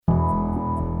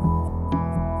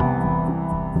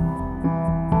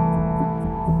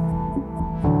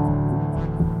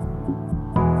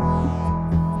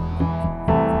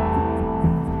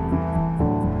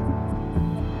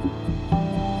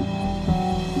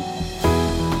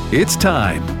It's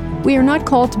time. We are not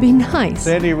called to be nice.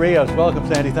 Sandy Rios, welcome,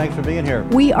 Sandy. Thanks for being here.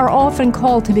 We are often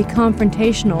called to be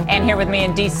confrontational. And here with me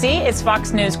in D.C. is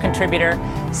Fox News contributor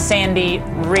Sandy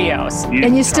Rios.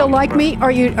 And you still like me,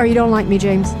 or you don't like me,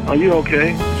 James? Are you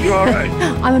okay? You all right?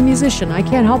 I'm a musician. I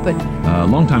can't help it.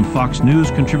 Longtime Fox News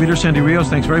contributor Sandy Rios,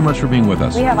 thanks very much for being with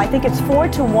us. We have, I think it's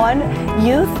 4-1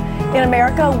 youth in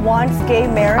America wants gay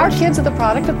marriage. Our kids are the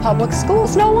product of public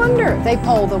schools. No wonder they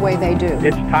poll the way they do.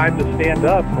 It's time to stand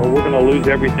up or we're going to lose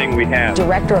everything we have.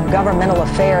 Director of Governmental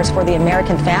Affairs for the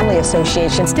American Family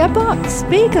Association. Step up,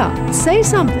 speak up, say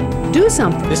something, do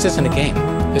something. This isn't a game.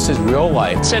 This is real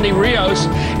life. Sandy Rios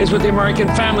is with the American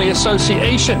Family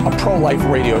Association. A pro-life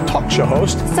radio talk show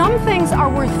host. Some things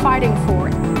are worth fighting for.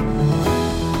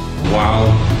 While,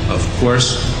 of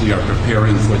course, we are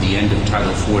preparing for the end of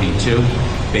Title 42,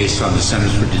 based on the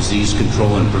Centers for Disease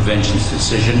Control and Prevention's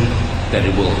decision that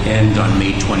it will end on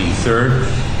May 23rd,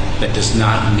 that does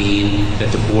not mean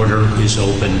that the border is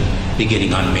open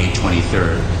beginning on May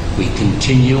 23rd. We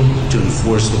continue to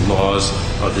enforce the laws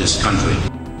of this country.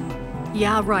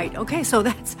 Yeah, right. Okay, so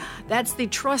that's the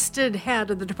trusted head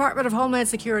of the Department of Homeland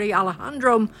Security,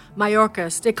 Alejandro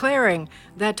Mayorkas, declaring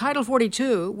that Title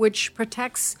 42, which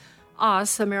protects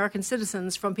us, American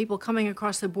citizens, from people coming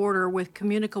across the border with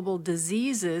communicable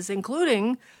diseases,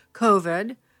 including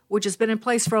COVID, which has been in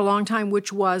place for a long time,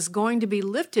 which was going to be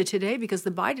lifted today because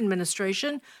the Biden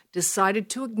administration decided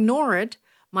to ignore it.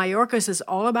 Mayorkas is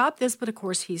all about this, but of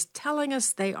course he's telling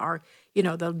us they are,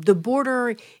 the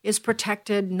border is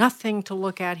protected, nothing to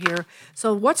look at here.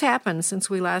 So what's happened since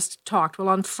we last talked? Well,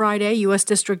 on Friday, U.S.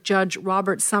 District Judge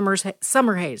Robert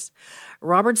Summerhays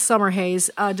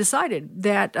decided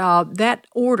that that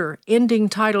order ending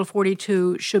Title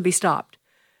 42 should be stopped.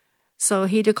 So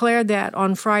he declared that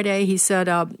on Friday. He said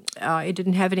it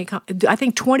didn't have any. I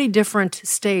think 20 different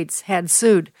states had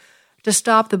sued to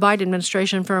stop the Biden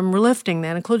administration from lifting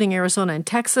that, including Arizona and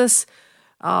Texas.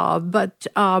 But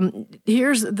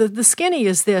here's the skinny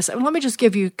is this. Let me just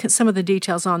give you some of the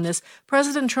details on this.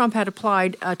 President Trump had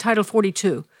applied Title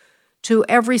 42 to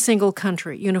every single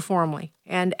country uniformly.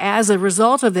 And as a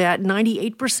result of that,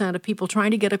 98% of people trying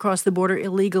to get across the border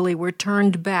illegally were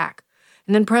turned back.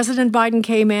 And then President Biden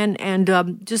came in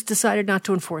and just decided not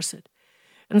to enforce it.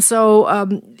 And so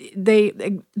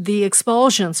the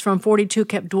expulsions from 42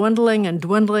 kept dwindling and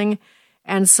dwindling.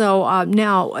 And so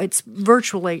now it's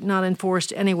virtually not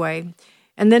enforced anyway.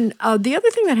 And then the other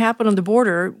thing that happened on the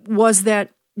border was that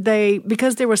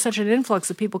because there was such an influx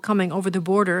of people coming over the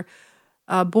border,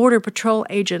 Border Patrol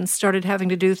agents started having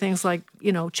to do things like,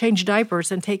 change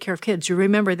diapers and take care of kids. You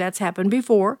remember that's happened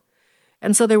before.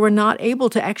 And so they were not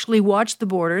able to actually watch the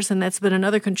borders, and that's been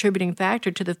another contributing factor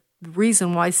to the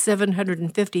reason why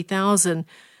 750,000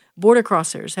 border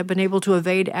crossers have been able to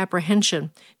evade apprehension.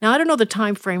 Now, I don't know the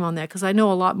time frame on that because I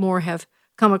know a lot more have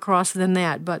come across than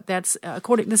that, but that's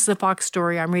this is a Fox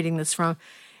story I'm reading this from.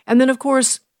 And then, of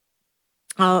course,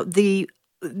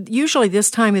 usually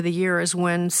this time of the year is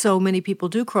when so many people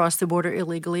do cross the border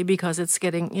illegally because it's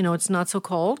getting, it's not so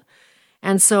cold.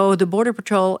 And so the Border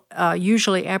Patrol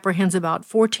usually apprehends about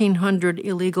 1,400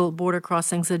 illegal border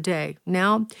crossings a day.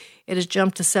 Now it has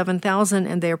jumped to 7,000,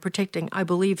 and they are protecting, I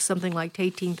believe, something like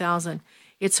 18,000.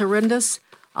 It's horrendous,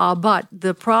 but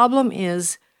the problem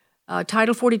is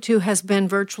Title 42 has been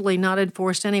virtually not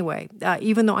enforced anyway,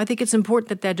 even though I think it's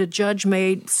important that the judge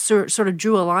sort of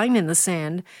drew a line in the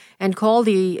sand and called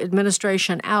the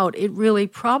administration out. It really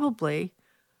probably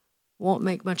won't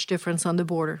make much difference on the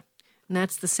border. And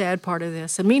that's the sad part of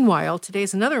this. And meanwhile, today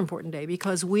is another important day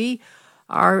because we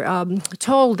are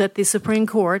told that the Supreme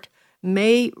Court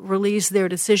may release their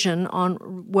decision on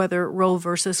whether Roe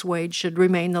versus Wade should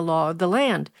remain the law of the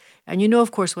land. And you know,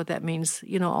 of course, what that means.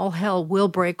 All hell will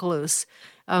break loose.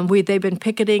 They've been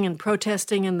picketing and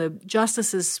protesting in the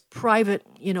justices' private,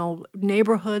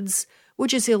 neighborhoods,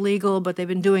 which is illegal, but they've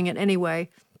been doing it anyway.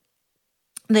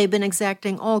 They've been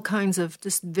exacting all kinds of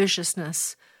just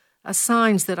viciousness.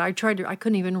 Signs that I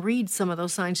couldn't even read some of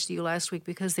those signs to you last week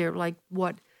because they're like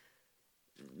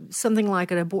something like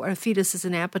a fetus is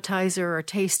an appetizer or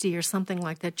tasty or something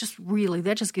like that.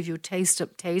 That just gives you a taste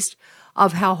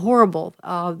of how horrible,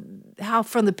 how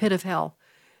from the pit of hell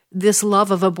this love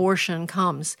of abortion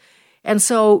comes. And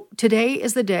so today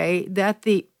is the day that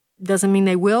doesn't mean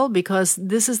they will, because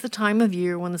this is the time of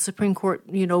year when the Supreme Court,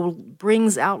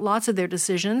 brings out lots of their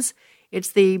decisions.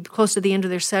 It's close to the end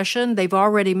of their session. They've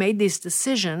already made these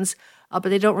decisions, but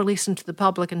they don't release them to the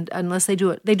public unless they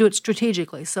do it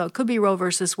strategically. So it could be Roe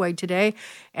versus Wade today.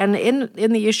 And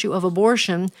in the issue of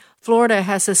abortion, Florida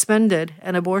has suspended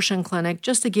an abortion clinic,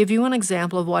 just to give you an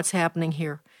example of what's happening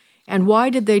here. And why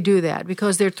did they do that?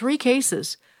 Because there are 3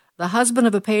 cases the husband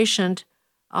of a patient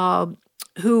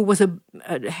who was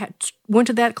went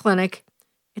to that clinic.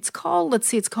 It's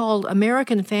called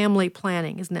American Family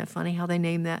Planning. Isn't that funny how they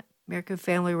name that? American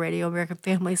Family Radio, American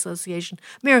Family Association,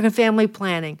 American Family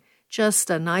Planning. Just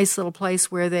a nice little place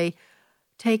where they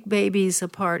take babies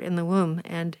apart in the womb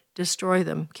and destroy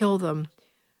them, kill them.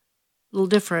 A little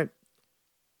different.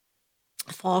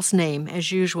 False name,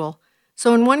 as usual.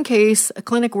 So in one case,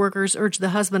 clinic workers urged the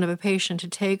husband of a patient to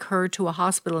take her to a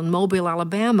hospital in Mobile,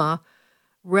 Alabama,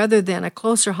 rather than a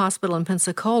closer hospital in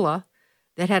Pensacola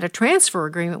that had a transfer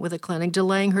agreement with the clinic,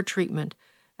 delaying her treatment.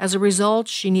 As a result,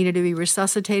 she needed to be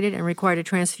resuscitated and required a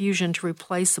transfusion to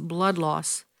replace blood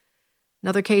loss.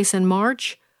 Another case in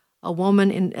March, a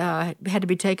woman had to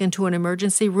be taken to an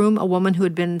emergency room, a woman who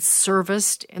had been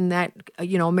serviced in that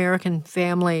American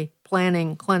Family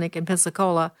Planning Clinic in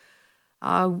Pensacola,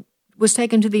 was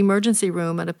taken to the emergency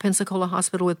room at a Pensacola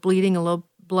hospital with bleeding and low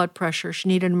blood pressure. She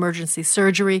needed emergency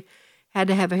surgery, had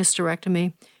to have a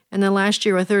hysterectomy. And then last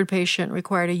year, a third patient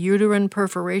required a uterine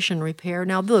perforation repair.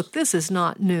 Now, look, this is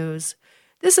not news.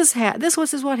 This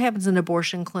is what happens in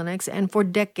abortion clinics, and for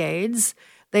decades,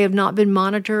 they have not been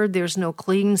monitored. There's no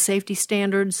clean safety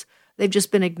standards. They've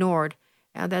just been ignored.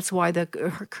 And that's why the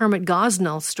Kermit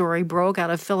Gosnell story broke out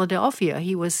of Philadelphia.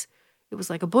 It was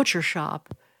like a butcher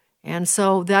shop. And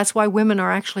so that's why women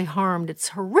are actually harmed. It's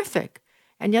horrific.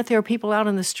 And yet there are people out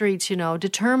in the streets,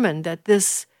 determined that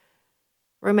this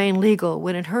remain legal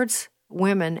when it hurts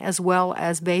women as well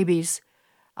as babies,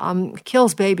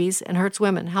 kills babies and hurts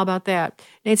women. How about that?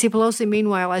 Nancy Pelosi,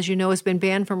 meanwhile, as you know, has been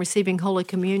banned from receiving Holy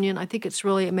Communion. I think it's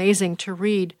really amazing to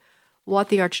read what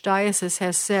the Archdiocese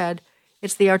has said.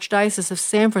 It's the Archdiocese of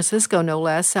San Francisco, no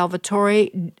less,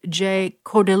 Salvatore J.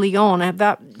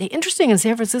 Cordeleone. Interesting in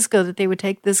San Francisco that they would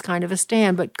take this kind of a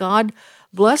stand, but God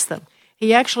bless them.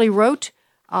 He actually wrote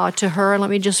to her, and let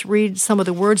me just read some of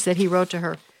the words that he wrote to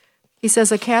her. He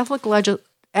says, a Catholic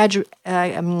legislator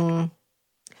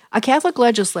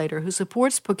who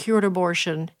supports procured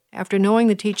abortion after knowing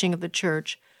the teaching of the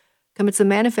Church commits a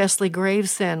manifestly grave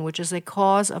sin, which is a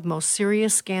cause of most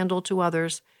serious scandal to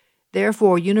others.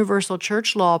 Therefore, universal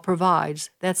church law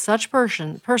provides that such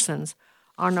persons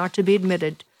are not to be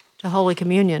admitted to Holy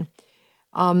Communion.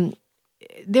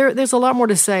 There's a lot more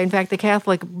to say. In fact, the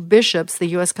Catholic bishops, the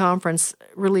U.S. Conference,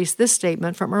 released this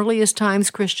statement. From earliest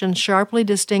times, Christians sharply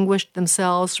distinguished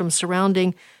themselves from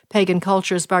surrounding pagan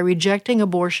cultures by rejecting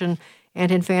abortion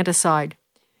and infanticide.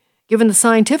 Given the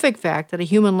scientific fact that a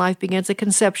human life begins at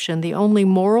conception, the only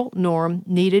moral norm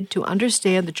needed to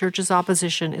understand the Church's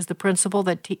opposition is the principle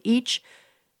that each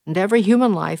and every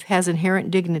human life has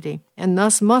inherent dignity and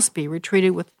thus must be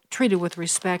treated with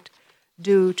respect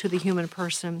due to the human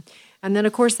person. And then,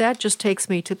 of course, that just takes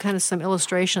me to kind of some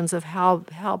illustrations of how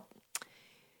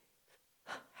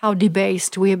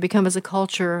debased we have become as a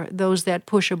culture. Those that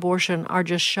push abortion are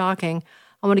just shocking.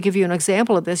 I want to give you an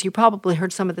example of this. You probably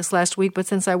heard some of this last week, but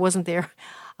since I wasn't here,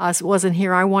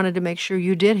 I wanted to make sure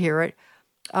you did hear it.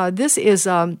 This is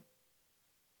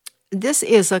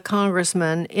a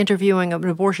congressman interviewing an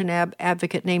abortion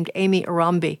advocate named Amy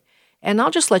Arambi. And I'll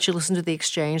just let you listen to the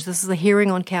exchange. This is a hearing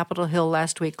on Capitol Hill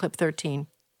last week, clip 13.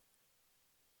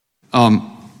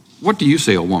 What do you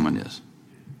say a woman is?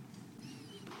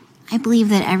 I believe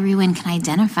that everyone can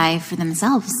identify for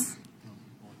themselves.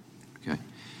 Okay.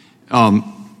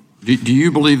 Do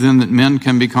you believe then that men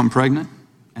can become pregnant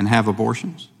and have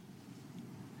abortions?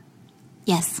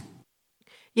 Yes.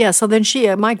 Yeah, so then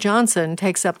Mike Johnson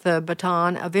takes up the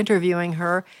baton of interviewing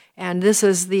her, and this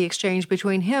is the exchange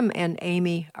between him and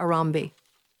Amy Arambi.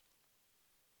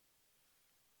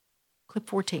 Clip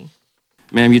 14.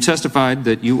 Ma'am, you testified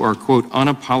that you are, quote,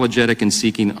 unapologetic in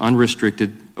seeking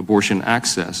unrestricted abortion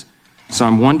access. So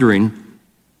I'm wondering,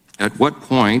 at what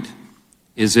point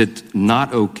is it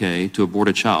not okay to abort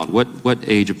a child? What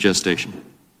age of gestation?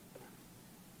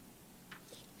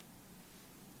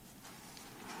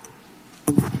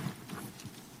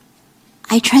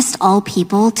 I trust all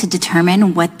people to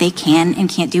determine what they can and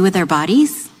can't do with their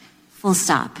bodies, full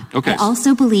stop. Okay. I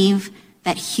also believe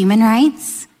that human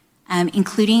rights,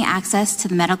 including access to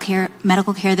the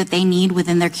medical care that they need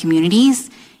within their communities,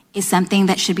 is something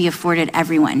that should be afforded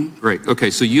everyone. Great. Okay,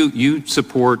 so you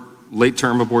support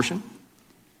late-term abortion?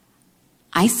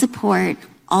 I support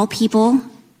all people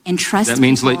and trust That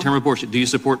means people. late-term abortion. Do you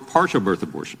support partial birth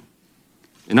abortion?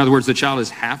 In other words, the child is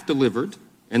half delivered,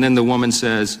 and then the woman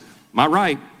says, my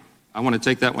right, I want to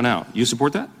take that one out. You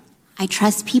support that? I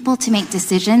trust people to make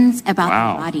decisions about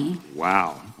Wow. their body.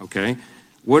 Wow. Okay.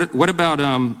 What about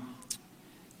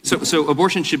so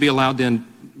abortion should be allowed then,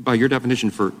 by your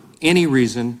definition, for any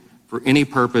reason, for any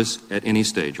purpose, at any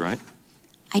stage, right?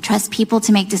 I trust people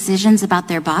to make decisions about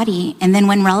their body, and then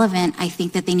when relevant, I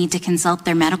think that they need to consult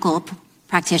their medical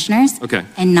practitioners. Okay.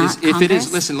 And not if Congress. it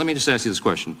is, listen, let me just ask you this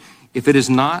question. If it is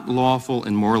not lawful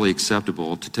and morally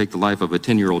acceptable to take the life of a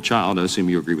 10-year-old child, I assume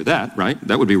you agree with that, right?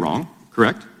 That would be wrong,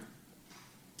 correct?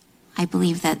 I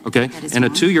believe that. Okay. That is and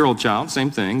wrong. A 2-year-old child,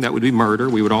 same thing. That would be murder.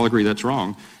 We would all agree that's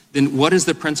wrong. Then what is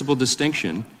the principal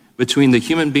distinction between the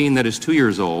human being that is 2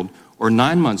 years old or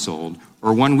 9 months old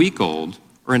or 1 week old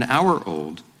or an hour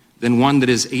old than one that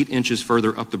is 8 inches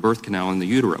further up the birth canal in the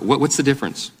utero? What's the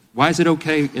difference? Why is it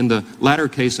okay in the latter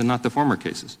case and not the former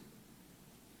cases?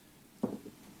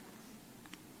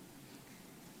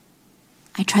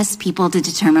 I trust people to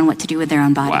determine what to do with their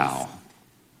own bodies. Wow.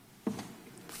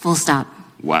 Full stop.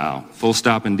 Wow. Full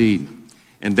stop indeed.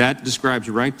 And that describes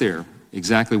right there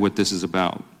exactly what this is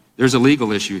about. There's a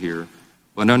legal issue here,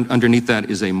 but underneath that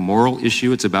is a moral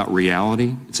issue. It's about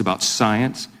reality. It's about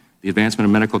science, the advancement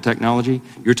of medical technology.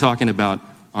 You're talking about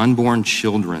unborn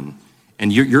children.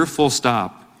 And your full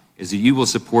stop is that you will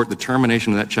support the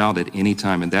termination of that child at any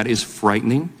time. And that is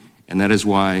frightening. And that is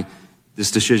why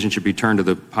this decision should be turned to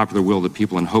the popular will of the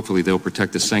people. And hopefully they'll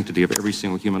protect the sanctity of every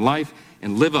single human life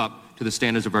and live up to the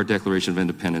standards of our Declaration of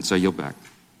Independence. I yield back.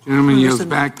 Gentleman yields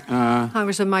back.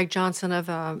 Congressman Mike Johnson of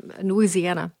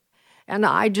Louisiana. And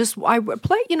I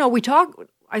play, we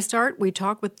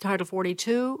talk with Title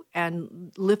 42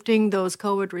 and lifting those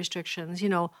COVID restrictions,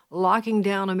 locking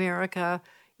down America,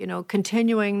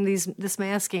 continuing this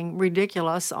masking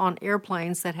ridiculous on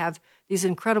airplanes that have these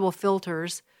incredible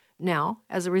filters now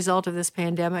as a result of this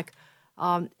pandemic,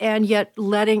 and yet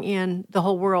letting in the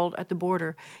whole world at the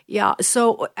border. Yeah,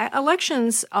 so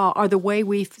elections are the way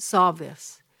we solve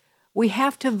this. We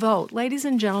have to vote. Ladies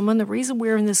and gentlemen, the reason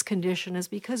we're in this condition is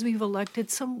because we've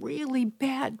elected some really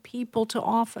bad people to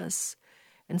office.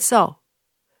 And so,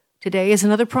 today is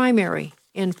another primary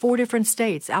in 4 different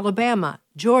states: Alabama,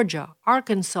 Georgia,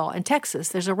 Arkansas, and Texas.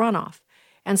 There's a runoff.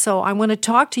 And so I'm going to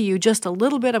talk to you just a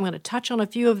little bit. I'm going to touch on a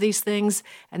few of these things,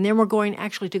 and then we're going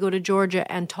actually to go to Georgia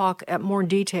and talk at more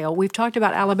detail. We've talked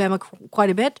about Alabama quite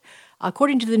a bit.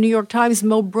 According to the New York Times,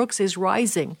 Mo Brooks is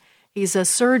rising. He's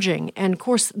surging. And, of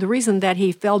course, the reason that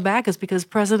he fell back is because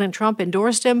President Trump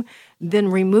endorsed him, then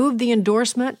removed the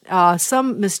endorsement.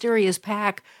 Some mysterious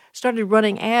PAC started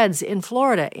running ads in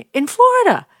Florida.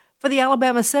 For the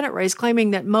Alabama Senate race,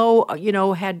 claiming that Mo,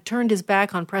 had turned his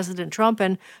back on President Trump,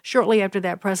 and shortly after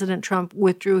that, President Trump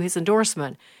withdrew his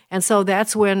endorsement. And so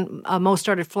that's when Mo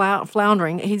started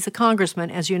floundering. He's a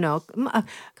congressman, as you know.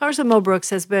 Congressman Mo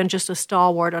Brooks has been just a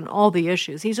stalwart on all the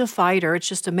issues. He's a fighter. It's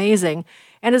just amazing.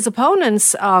 And his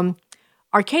opponents are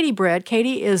Katie Britt.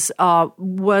 Katie is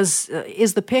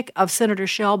the pick of Senator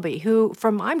Shelby, who,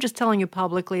 I'm just telling you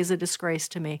publicly, is a disgrace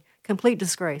to me. Complete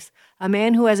disgrace. A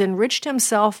man who has enriched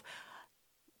himself.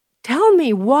 Tell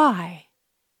me why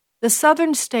the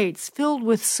southern states filled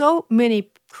with so many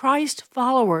Christ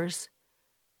followers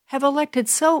have elected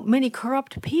so many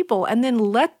corrupt people and then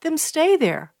let them stay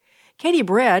there. Katie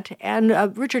Britt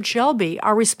and Richard Shelby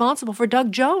are responsible for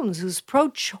Doug Jones, who's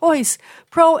pro-choice,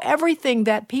 pro-everything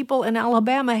that people in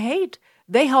Alabama hate.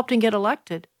 They helped him get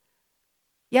elected.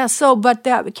 Yeah, but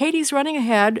Katie's running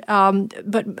ahead,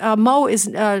 but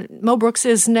Mo Brooks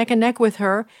is neck and neck with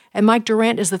her, and Mike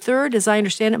Durant is the third. As I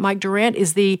understand it, Mike Durant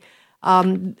is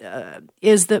I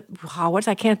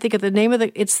can't think of the name of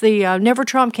it's the Never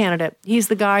Trump candidate. He's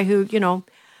the guy who,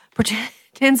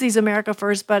 pretends he's America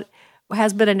first, but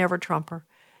has been a Never Trumper.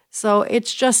 So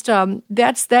it's just,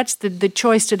 that's the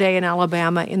choice today in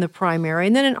Alabama in the primary.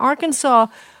 And then in Arkansas,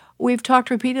 we've talked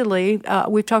repeatedly.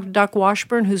 We've talked to Doc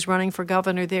Washburn, who's running for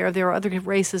governor there. There are other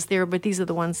races there, but these are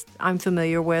the ones I'm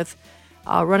familiar with.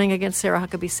 Running against Sarah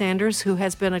Huckabee Sanders, who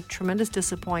has been a tremendous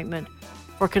disappointment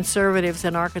for conservatives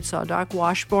in Arkansas. Doc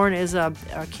Washburn is a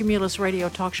Cumulus radio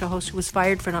talk show host who was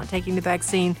fired for not taking the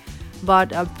vaccine,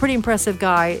 but a pretty impressive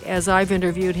guy as I've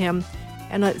interviewed him.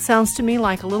 And it sounds to me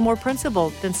like a little more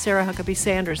principled than Sarah Huckabee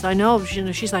Sanders. I know,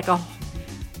 she's like,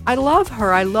 I love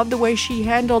her. I love the way she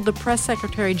handled the press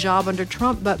secretary job under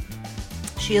Trump, but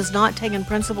she has not taken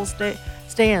principled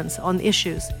stands on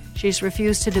issues. She's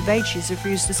refused to debate. She's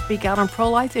refused to speak out on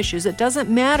pro-life issues. It doesn't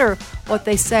matter what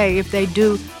they say if they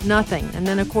do nothing. And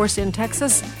then, of course, in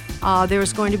Texas,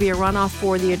 there's going to be a runoff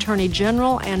for the Attorney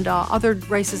General and other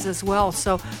races as well.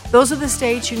 So those are the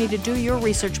states you need to do your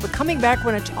research. But coming back,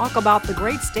 we're going to talk about the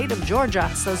great state of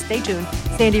Georgia. So stay tuned.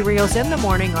 Sandy Rios in the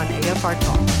morning on AFR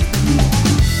Talk.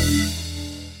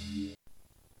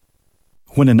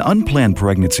 When an unplanned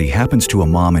pregnancy happens to a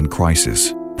mom in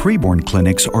crisis, preborn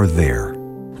clinics are there.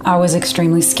 I was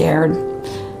extremely scared.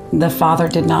 The father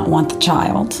did not want the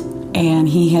child. and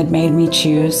he had made me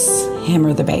choose him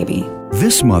or the baby.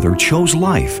 This mother chose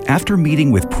life after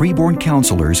meeting with preborn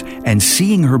counselors and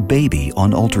seeing her baby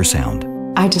on ultrasound.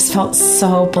 I just felt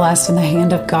so blessed and the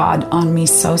hand of God on me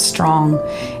so strong.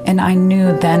 And I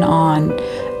knew then on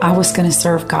I was going to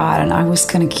serve God and I was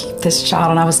going to keep this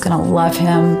child and I was going to love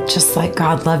him just like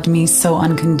God loved me so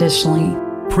unconditionally.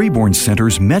 Preborn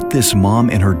Centers met this mom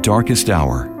in her darkest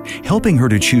hour, helping her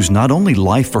to choose not only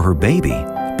life for her baby,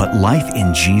 but life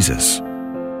in Jesus.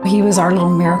 He was our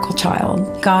little miracle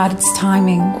child. God's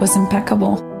timing was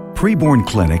impeccable. Preborn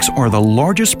clinics are the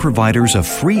largest providers of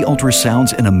free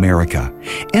ultrasounds in America,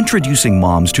 introducing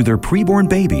moms to their preborn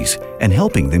babies and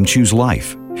helping them choose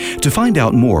life. To find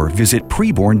out more, visit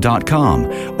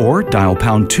preborn.com or dial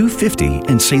pound 250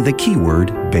 and say the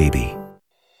keyword baby.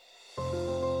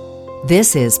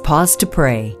 This is Pause to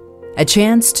Pray, a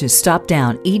chance to stop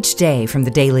down each day from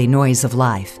the daily noise of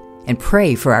life and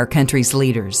pray for our country's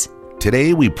leaders.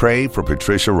 Today we pray for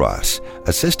Patricia Ross,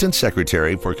 Assistant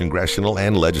Secretary for Congressional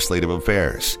and Legislative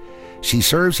Affairs. She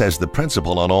serves as the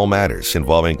principal on all matters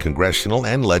involving congressional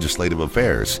and legislative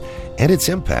affairs and its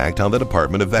impact on the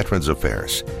Department of Veterans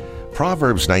Affairs.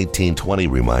 Proverbs 19:20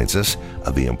 reminds us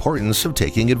of the importance of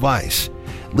taking advice.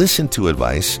 Listen to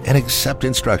advice and accept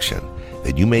instruction,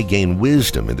 that you may gain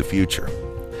wisdom in the future.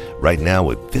 Right now,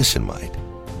 with this in mind,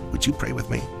 would you pray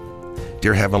with me?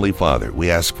 Dear Heavenly Father,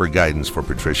 we ask for guidance for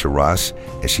Patricia Ross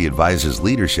as she advises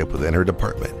leadership within her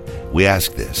department. We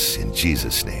ask this in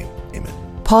Jesus' name. Amen.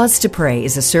 Pause to Pray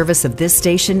is a service of this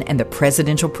station and the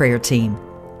Presidential Prayer Team.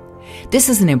 This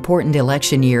is an important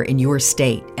election year in your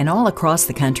state and all across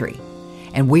the country,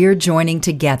 and we're joining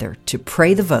together to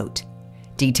pray the vote.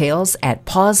 Details at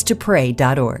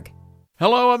pausetopray.org.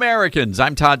 Hello, Americans.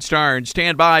 I'm Todd Starnes.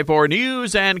 Stand by for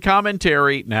news and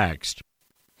commentary next.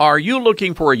 Are you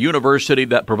looking for a university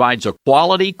that provides a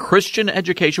quality Christian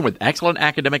education with excellent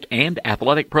academic and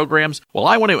athletic programs? Well,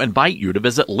 I want to invite you to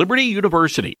visit Liberty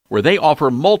University, where they offer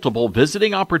multiple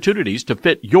visiting opportunities to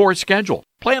fit your schedule.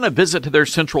 Plan a visit to their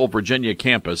Central Virginia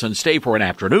campus and stay for an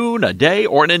afternoon, a day,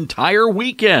 or an entire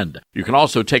weekend. You can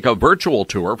also take a virtual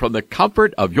tour from the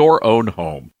comfort of your own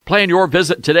home. Plan your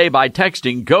visit today by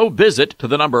texting Go Visit to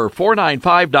the number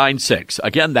 49596.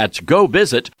 Again, that's Go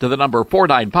Visit to the number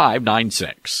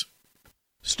 49596.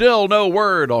 Still no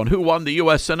word on who won the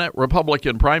U.S. Senate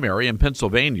Republican primary in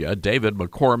Pennsylvania. David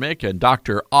McCormick and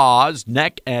Dr. Oz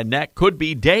neck and neck. Could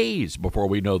be days before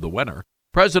we know the winner.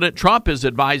 President Trump is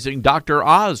advising Dr.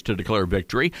 Oz to declare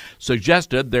victory,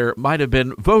 suggested there might have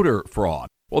been voter fraud.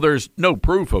 Well, there's no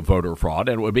proof of voter fraud,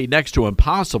 and it would be next to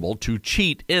impossible to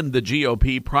cheat in the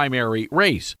GOP primary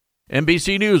race.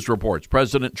 NBC News reports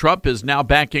President Trump is now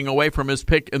backing away from his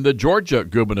pick in the Georgia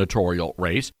gubernatorial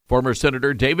race. Former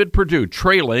Senator David Perdue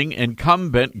trailing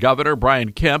incumbent Governor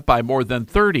Brian Kemp by more than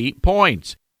 30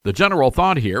 points. The general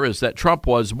thought here is that Trump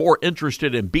was more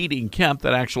interested in beating Kemp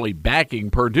than actually backing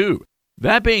Perdue.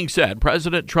 That being said,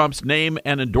 President Trump's name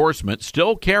and endorsement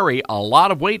still carry a lot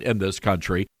of weight in this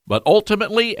country, but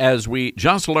ultimately, as we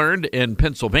just learned in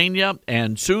Pennsylvania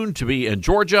and soon to be in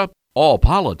Georgia, all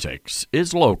politics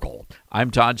is local.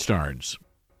 I'm Todd Starnes.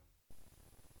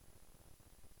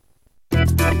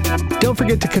 Don't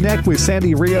forget to connect with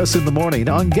Sandy Rios in the morning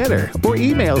on Getter or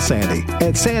email Sandy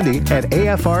at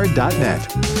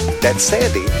sandy@afr.net. That's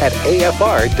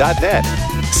sandy@afr.net.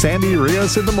 Sandy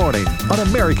Rios in the morning on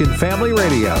American Family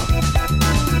Radio.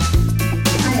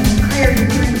 I am tired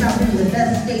of hearing about being the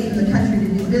best state in the country to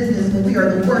do business when we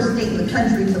are the worst state in the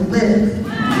country to live.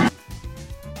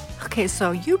 Okay,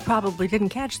 so you probably didn't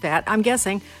catch that. I'm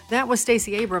guessing that was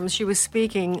Stacey Abrams. She was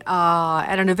speaking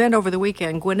at an event over the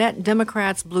weekend, Gwinnett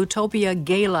Democrats Bluetopia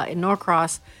Gala in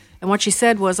Norcross. And what she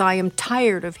said was, I am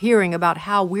tired of hearing about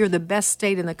how we're the best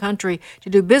state in the country to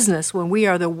do business when we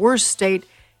are the worst state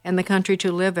in the country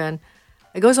to live in.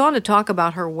 It goes on to talk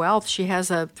about her wealth. She has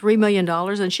 $3 million,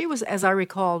 and she was, as I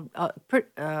recall, I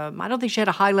don't think she had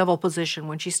a high-level position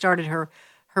when she started her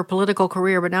political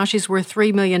career, but now she's worth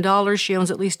 $3 million. She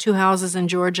owns at least 2 houses in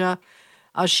Georgia.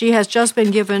 She has just been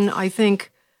given, I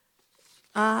think,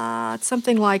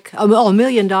 something like $1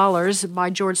 million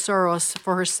by George Soros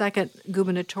for her second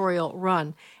gubernatorial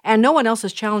run. And no one else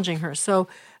is challenging her. So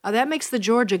that makes the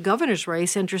Georgia governor's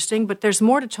race interesting, but there's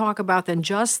more to talk about than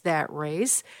just that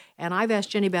race. And I've asked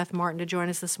Jenny Beth Martin to join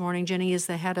us this morning. Jenny is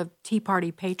the head of Tea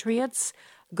Party Patriots,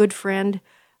 good friend.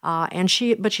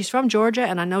 But she's from Georgia,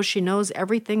 and I know she knows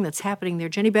everything that's happening there.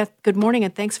 Jenny Beth, good morning,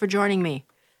 and thanks for joining me.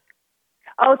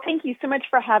 Oh, thank you so much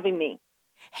for having me.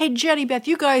 Hey, Jenny Beth,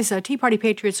 you guys, Tea Party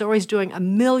Patriots, are always doing a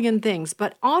million things.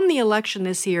 But on the election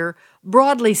this year,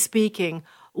 broadly speaking,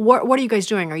 what are you guys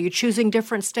doing? Are you choosing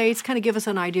different states? Kind of give us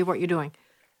an idea of what you're doing.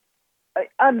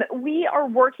 We are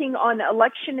working on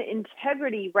election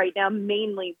integrity right now,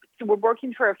 mainly. So we're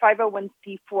working for a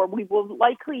 501c4. We will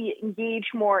likely engage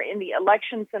more in the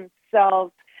elections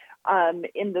themselves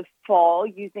in the fall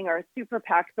using our super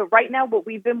PACs. But right now, what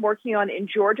we've been working on in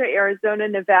Georgia, Arizona,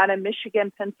 Nevada,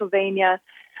 Michigan, Pennsylvania,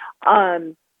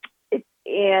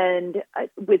 and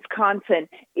Wisconsin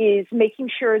is making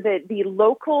sure that the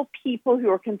local people who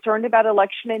are concerned about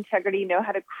election integrity know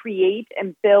how to create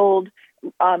and build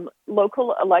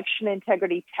local election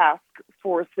integrity task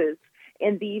forces.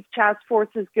 And these task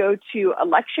forces go to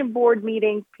election board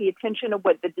meetings, pay attention to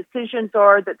what the decisions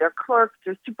are that their clerks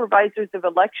or supervisors of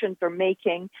elections are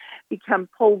making, become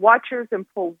poll watchers and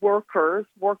poll workers.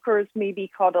 Workers may be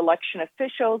called election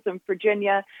officials in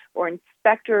Virginia or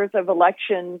inspectors of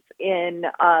elections in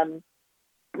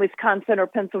Wisconsin or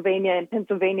Pennsylvania. In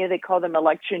Pennsylvania, they call them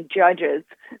election judges,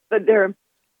 but they're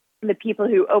the people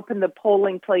who open the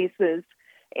polling places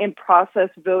and process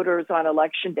voters on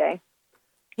election day.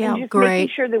 Yeah, and just great.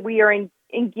 making sure that we are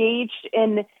engaged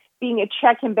in being a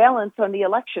check and balance on the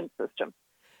election system.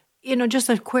 Just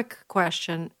a quick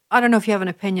question. I don't know if you have an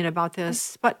opinion about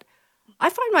this, but I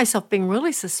find myself being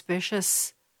really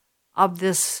suspicious of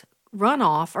this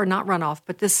runoff, or not runoff,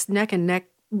 but this neck-and-neck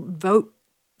vote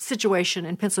situation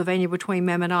in Pennsylvania between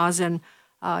Mehmet Oz and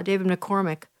David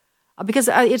McCormick. Because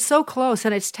it's so close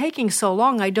and it's taking so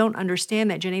long. I don't understand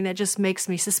that, Jenny. That just makes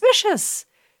me suspicious.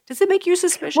 Does it make you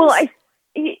suspicious? Well,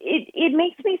 it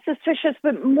makes me suspicious,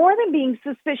 but more than being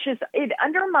suspicious, it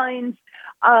undermines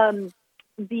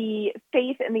the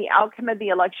faith in the outcome of the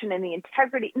election and the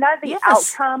integrity, not the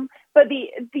outcome, but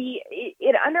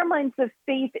it undermines the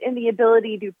faith in the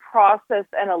ability to process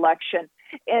an election.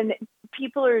 And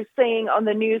people are saying on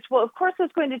the news, well, of course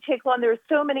it's going to take long. There are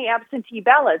so many absentee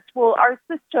ballots. Well, our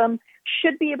system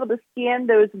should be able to scan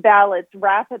those ballots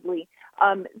rapidly.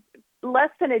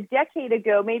 Less than a decade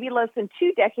ago, maybe less than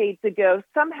 2 decades ago,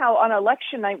 somehow on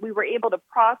election night, we were able to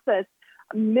process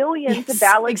millions of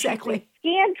ballots using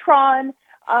Scantron,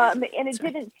 and it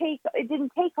didn't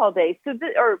take all day,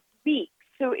 or weeks.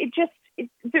 So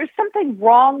there's something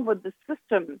wrong with the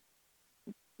system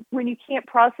when you can't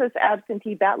process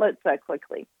absentee ballots that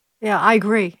quickly. Yeah, I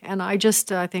agree. And I just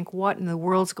think, what in the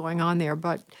world's going on there?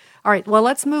 But all right, well,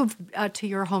 let's move to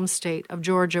your home state of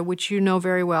Georgia, which you know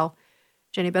very well,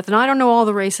 Jenny Beth. And I don't know all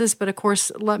the races, but of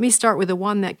course, let me start with the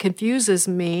one that confuses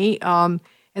me, and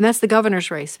that's the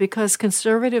governor's race, because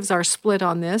conservatives are split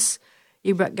on this.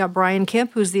 You've got Brian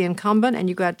Kemp, who's the incumbent, and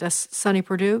you got Sonny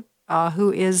Perdue,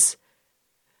 who is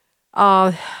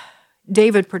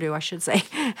David Perdue, I should say.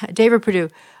 David Perdue,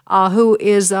 who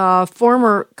is a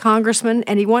former congressman,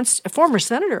 and he wants a former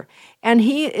senator, and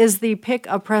he is the pick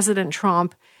of President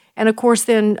Trump. And of course,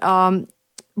 then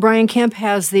Brian Kemp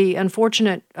has the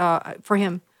unfortunate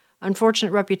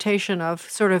reputation of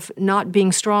sort of not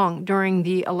being strong during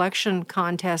the election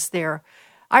contest there.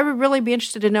 I would really be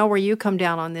interested to know where you come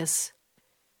down on this.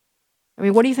 I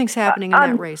mean, what do you think's happening in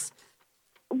that race?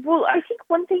 Well, I think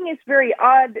one thing is very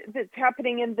odd that's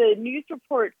happening in the news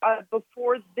report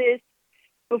before this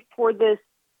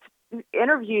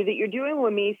interview that you're doing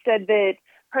with me said that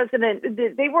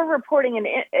they were reporting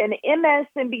an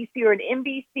MSNBC or an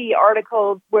NBC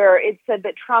article where it said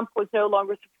that Trump was no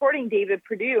longer supporting David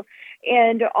Perdue,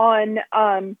 and on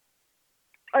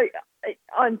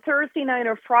Thursday night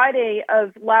or Friday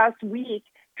of last week,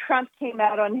 Trump came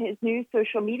out on his new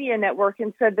social media network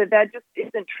and said that just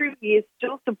isn't true. He is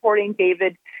still supporting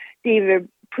David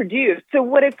Perdue. So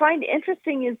what I find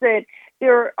interesting is that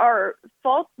there are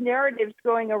false narratives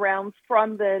going around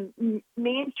from the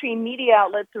mainstream media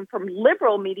outlets and from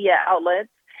liberal media outlets,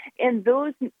 and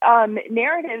those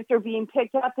narratives are being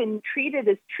picked up and treated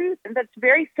as truth. And that's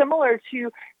very similar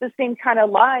to the same kind of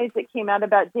lies that came out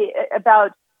about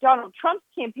Donald Trump's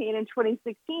campaign in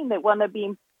 2016 that wound up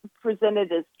being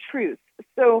presented as truth.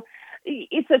 So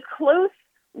it's a close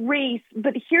race,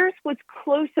 but here's what's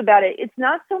close about it. It's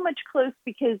not so much close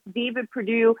because David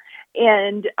Perdue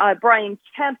and Brian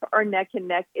Kemp are neck and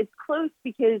neck. It's close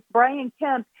because Brian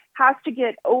Kemp has to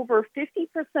get over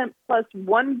 50% plus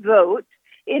one vote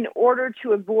in order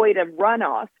to avoid a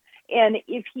runoff. And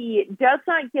if he does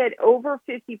not get over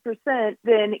 50%,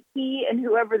 then he and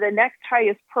whoever the next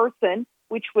highest person,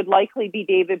 which would likely be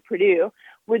David Perdue,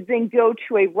 would then go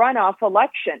to a runoff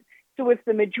election. So if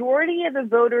the majority of the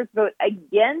voters vote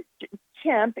against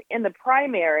Kemp in the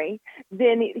primary,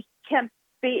 then Kemp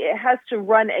has to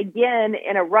run again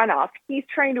in a runoff. He's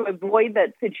trying to avoid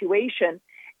that situation.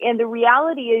 And the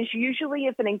reality is, usually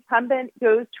if an incumbent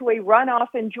goes to a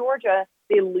runoff in Georgia,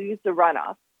 they lose the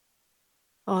runoff.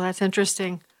 Oh, that's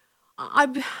interesting.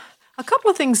 A couple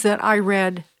of things that I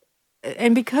read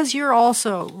and because you're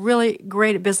also really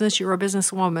great at business, you're a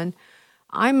businesswoman,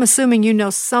 I'm assuming you know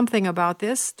something about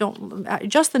this.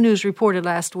 Just the News reported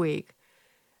last week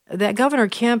that Governor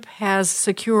Kemp has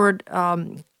secured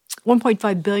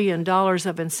 $1.5 billion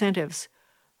of incentives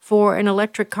for an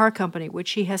electric car company,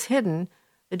 which he has hidden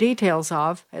the details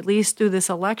of, at least through this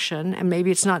election. And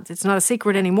maybe it's not a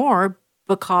secret anymore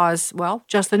because, well,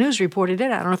 Just the News reported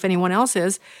it. I don't know if anyone else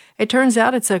is. It turns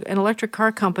out it's an electric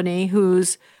car company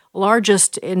whose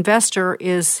largest investor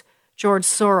is George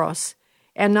Soros.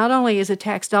 And not only is it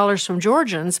tax dollars from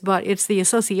Georgians, but it's the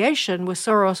association with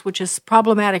Soros, which is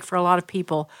problematic for a lot of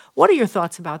people. What are your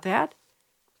thoughts about that?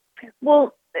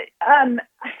 Well, I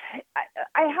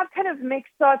have kind of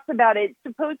mixed thoughts about it.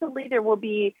 Supposedly there will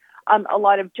be a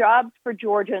lot of jobs for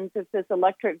Georgians if this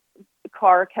electric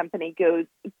car company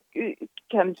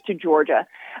comes to Georgia,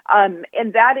 and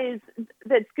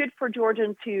that's good for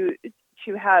Georgians to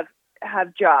have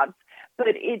jobs.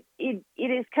 But it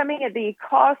is coming at the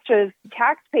cost of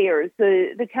taxpayers.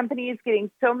 The company is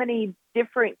getting so many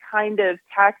different kind of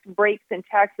tax breaks and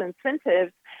tax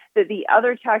incentives that the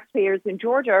other taxpayers in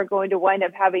Georgia are going to wind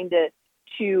up having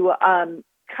to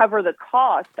cover the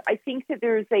cost. I think that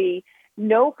there's a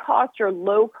no cost or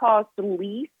low cost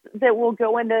lease that will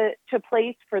go into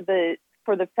place for the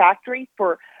factory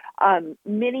for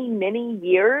many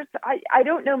years. I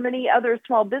don't know many other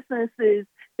small businesses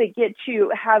that get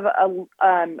to have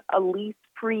a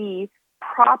lease-free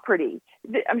property.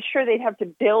 I'm sure they'd have to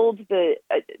build the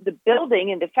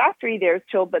building and the factory there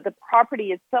still, but the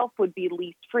property itself would be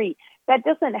lease-free. That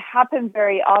doesn't happen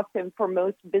very often for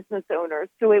most business owners.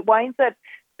 So it winds up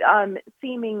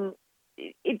seeming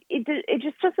it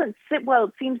just doesn't sit well.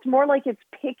 It seems more like it's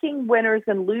picking winners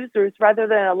and losers rather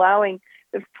than allowing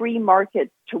the free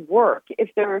markets to work. If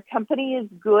their company is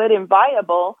good and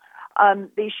viable,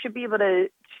 they should be able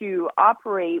to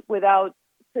operate without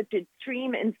such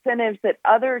extreme incentives that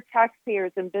other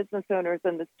taxpayers and business owners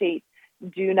in the state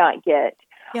do not get.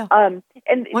 Yeah. And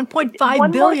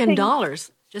 $1.5 billion.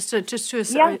 Just to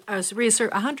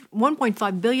reassert,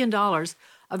 $1.5 billion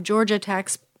of Georgia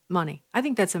tax money. I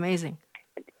think that's amazing.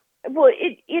 Well,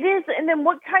 it is. And then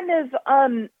what kind of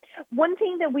one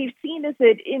thing that we've seen is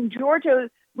that in Georgia,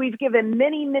 we've given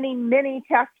many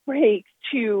tax breaks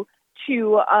to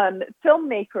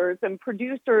filmmakers and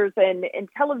producers and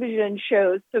television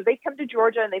shows. So they come to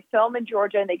Georgia and they film in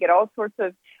Georgia and they get all sorts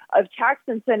of tax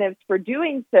incentives for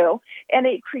doing so. And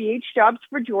it creates jobs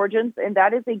for Georgians, and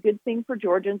that is a good thing for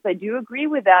Georgians. I do agree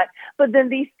with that. But then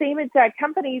these same exact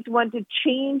companies want to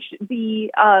change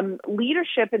the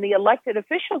leadership and the elected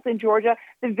officials in Georgia,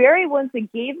 the very ones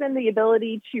that gave them the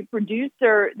ability to produce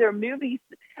their movies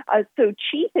so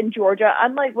cheap in Georgia,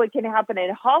 unlike what can happen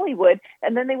in Hollywood.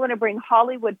 And then they want to bring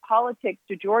Hollywood politics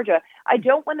to Georgia. I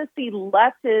don't want to see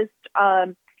leftist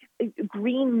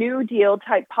Green New Deal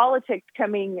type politics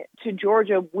coming to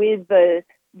Georgia with the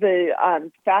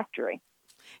factory.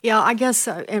 Yeah, I guess,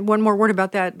 and one more word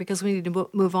about that because we need to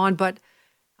move on, but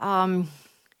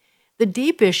the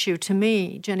deep issue to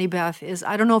me, Jenny Beth, is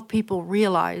I don't know if people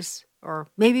realize, or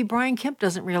maybe Brian Kemp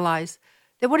doesn't realize,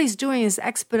 that what he's doing is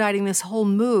expediting this whole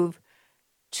move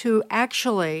to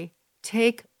actually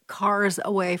take cars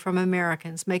away from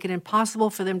Americans, make it impossible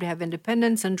for them to have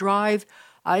independence and drive.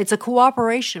 It's a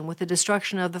cooperation with the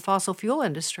destruction of the fossil fuel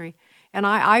industry. And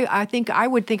I think I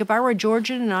would think if I were a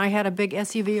Georgian and I had a big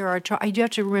SUV or a truck, you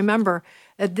have to remember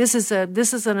that this is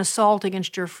an assault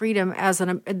against your freedom as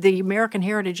the American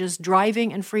heritage is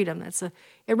driving and freedom. It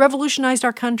revolutionized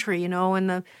our country,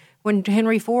 and when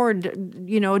Henry Ford,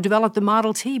 developed the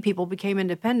Model T, people became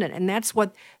independent, and that's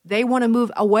what they want to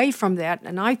move away from that.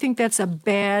 And I think that's a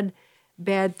bad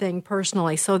thing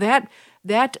personally. So that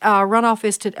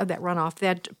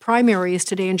primary is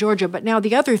today in Georgia. But now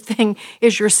the other thing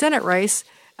is your Senate race.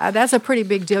 That's a pretty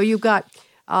big deal. You've got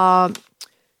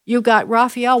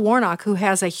Raphael Warnock, who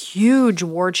has a huge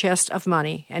war chest of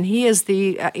money, and he is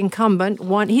the incumbent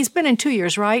one. He's been in 2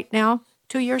 years, right now?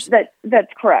 2 years?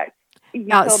 That's correct. He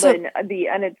filled in the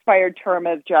unexpired term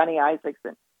of Johnny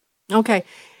Isakson. Okay.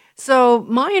 So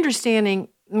my understanding,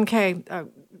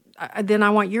 then I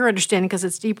want your understanding because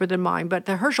it's deeper than mine, but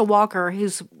the Herschel Walker,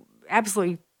 he's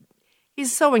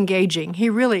so engaging. He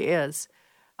really is.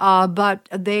 But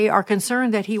they are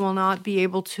concerned that he will not be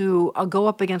able to go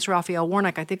up against Raphael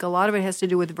Warnock. I think a lot of it has to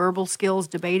do with verbal skills,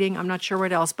 debating. I'm not sure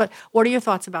what else. But what are your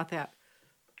thoughts about that?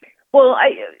 Well,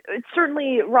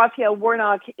 certainly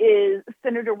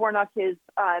Senator Warnock is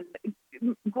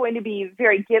going to be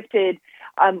very gifted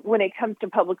when it comes to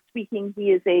public speaking,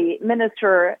 he is a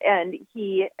minister, and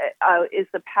he is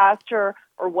the pastor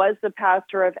or was the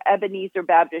pastor of Ebenezer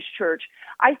Baptist Church.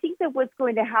 I think that what's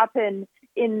going to happen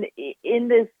in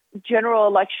this general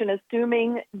election,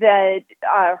 assuming that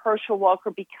Herschel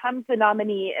Walker becomes the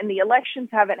nominee, and the elections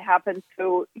haven't happened,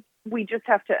 so we just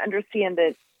have to understand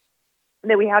that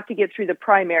we have to get through the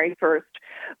primary first.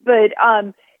 But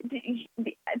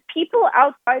people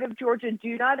outside of Georgia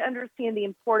do not understand the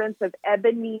importance of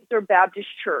Ebenezer Baptist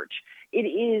Church. It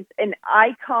is an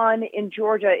icon in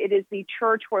Georgia. It is the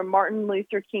church where Martin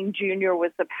Luther King Jr.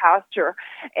 was the pastor.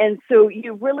 And so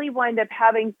you really wind up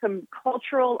having some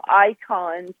cultural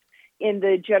icons in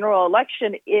the general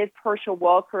election if Herschel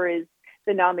Walker is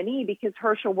the nominee, because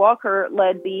Herschel Walker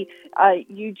led the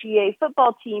UGA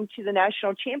football team to the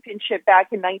national championship back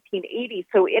in 1980.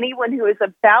 So anyone who is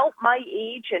about my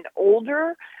age and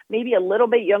older, maybe a little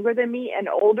bit younger than me and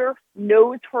older,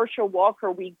 knows Herschel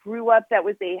Walker. We grew up, that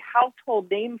was a household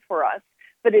name for us.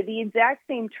 But at the exact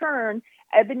same turn,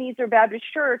 Ebenezer Baptist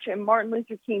Church and Martin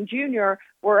Luther King Jr.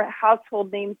 were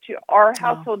household names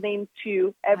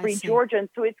to every Georgian.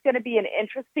 So it's going to be an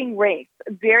interesting race,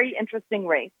 a very interesting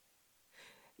race.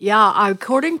 Yeah,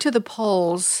 according to the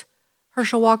polls,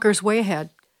 Herschel Walker's way ahead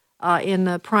in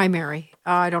the primary.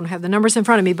 I don't have the numbers in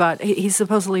front of me, but he's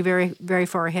supposedly very, very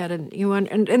far ahead. And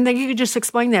then you could just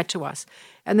explain that to us.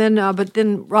 And then, but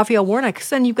then Raphael Warnock.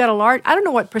 Then you've got a large. I don't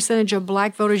know what percentage of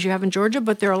black voters you have in Georgia,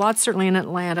 but there are a lot certainly in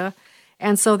Atlanta,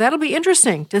 and so that'll be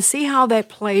interesting to see how that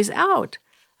plays out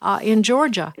in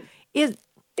Georgia. The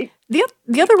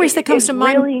other race that comes to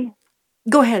mind.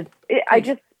 Go ahead.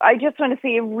 I just want to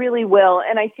say it really will.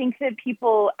 And I think that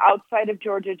people outside of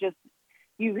Georgia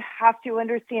you have to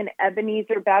understand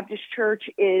Ebenezer Baptist Church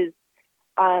is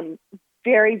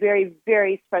very, very,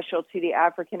 very special to the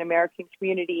African-American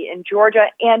community in Georgia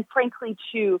and, frankly,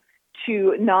 to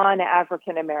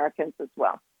non-African Americans as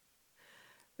well.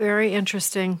 Very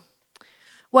interesting.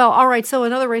 Well, all right. So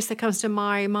another race that comes to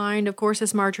my mind, of course,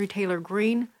 is Marjorie Taylor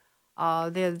Greene.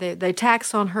 The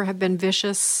attacks on her have been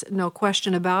vicious, no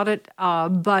question about it.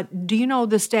 But do you know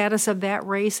the status of that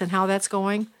race and how that's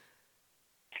going?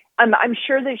 I'm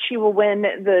sure that she will win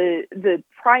the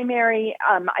primary.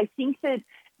 I think that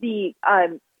the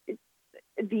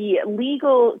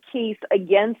legal case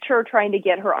against her, trying to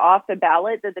get her off the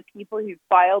ballot, that the people who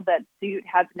filed that suit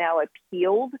have now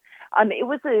appealed. It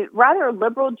was a rather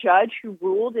liberal judge who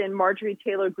ruled in Marjorie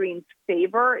Taylor Greene's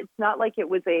favor. It's not like it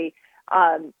was a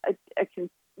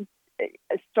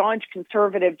staunch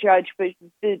conservative judge, but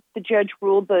the judge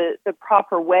ruled the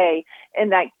proper way in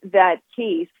that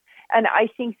case. And I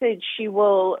think that she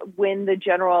will win the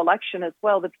general election as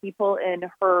well. The people in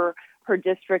her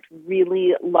district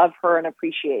really love her and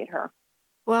appreciate her.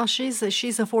 Well, she's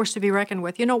a force to be reckoned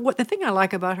with. You know what? The thing I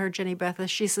like about her, Jenny Beth,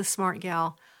 is she's a smart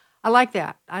gal. I like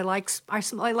that. I like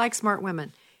smart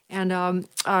women, and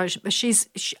I think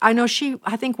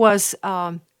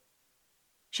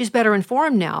she's better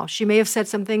informed now. She may have said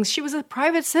some things. She was a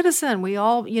private citizen. We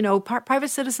all, private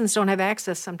citizens don't have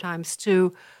access sometimes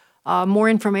to more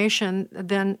information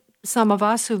than some of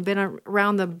us who've been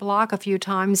around the block a few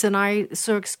times. And I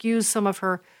so excuse some of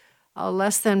her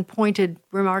less than pointed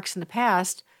remarks in the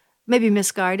past, maybe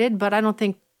misguided, but I don't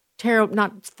think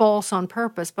not false on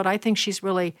purpose. But I think she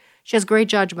has great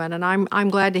judgment, and I'm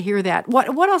glad to hear that.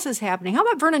 What else is happening? How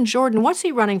about Vernon Jordan? What's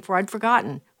he running for? I'd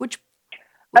forgotten.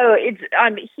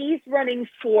 He's running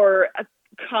for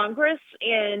Congress,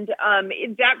 and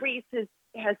that race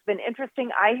has been interesting.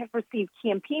 I have received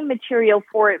campaign material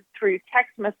for it through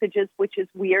text messages, which is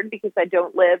weird because I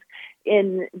don't live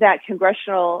in that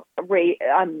congressional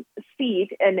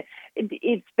seat, and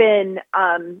it's been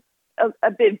a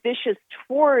bit vicious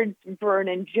towards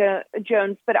Vernon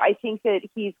Jones, but I think that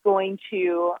he's going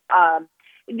to.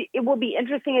 It will be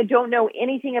interesting. I don't know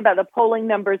anything about the polling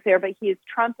numbers there, but he is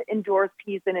Trump endorsed.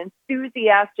 He's an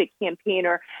enthusiastic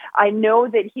campaigner. I know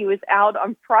that he was out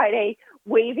on Friday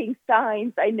waving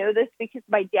signs. I know this because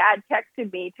my dad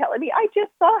texted me telling me, I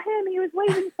just saw him. He was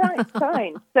waving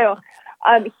signs. So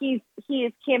he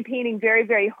is campaigning very,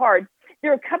 very hard.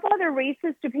 There are a couple other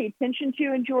races to pay attention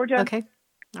to in Georgia. Okay.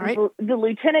 All right. The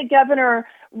lieutenant governor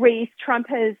race, Trump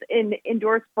has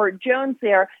endorsed Burt Jones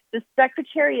there. The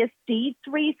Secretary of State's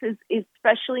race is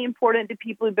especially important to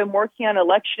people who've been working on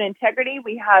election integrity.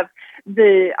 We have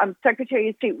the Secretary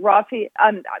of State Raphael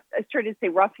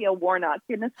Warnock,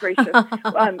 goodness gracious,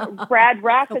 Brad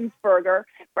Raffensperger,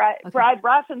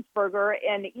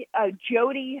 and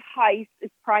Jody Heiss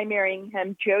is primarying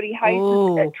him. Jody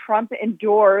Heiss is Trump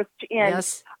endorsed, and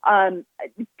yes.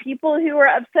 People who are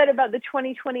upset about the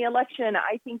 2020 election,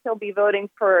 I think they'll be voting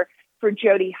for for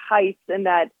Jody Hice in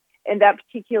that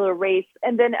particular race.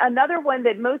 And then another one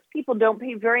that most people don't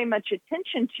pay very much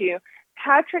attention to,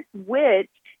 Patrick Witt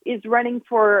is running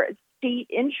for state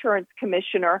insurance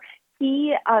commissioner.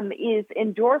 He is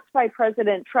endorsed by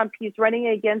President Trump. He's running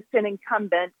against an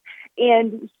incumbent,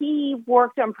 and he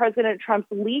worked on President Trump's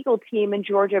legal team in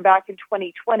Georgia back in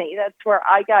 2020. That's where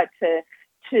I got to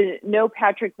know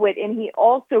Patrick Witt, and he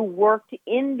also worked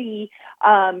in the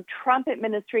Trump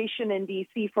administration in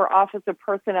D.C. for Office of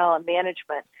Personnel and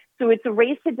Management. So it's a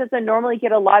race that doesn't normally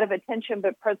get a lot of attention,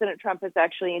 but President Trump is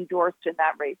actually endorsed in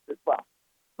that race as well.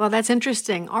 Well, that's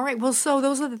interesting. All right. Well, so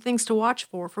those are the things to watch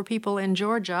for people in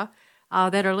Georgia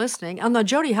that are listening. On the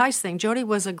Jody Hice thing, Jody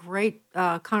was a great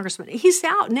congressman. He's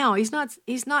out now. He's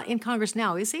not in Congress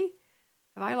now, is he?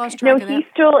 Have I lost track of that? No, he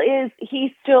still is.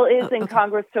 He still is in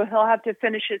Congress, so he'll have to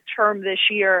finish his term this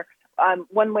year,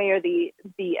 one way or the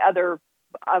other,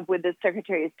 with the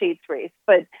Secretary of State's race.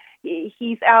 But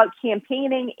he's out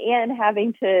campaigning and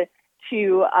having to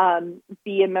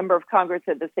be a member of Congress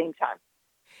at the same time.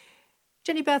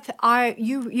 Jenny Beth,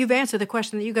 you've answered the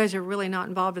question that you guys are really not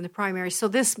involved in the primary. So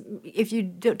this, if you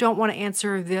don't want to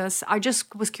answer this, I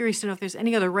just was curious to know if there's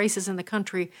any other races in the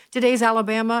country. Today's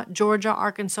Alabama, Georgia,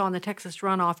 Arkansas, and the Texas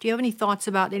runoff. Do you have any thoughts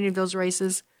about any of those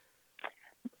races?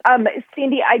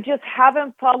 Sandy, I just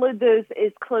haven't followed those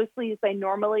as closely as I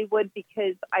normally would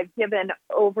because I've given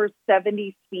over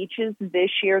 70 speeches this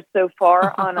year so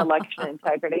far on election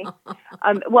integrity.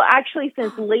 Well, actually,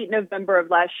 since late November of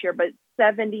last year, but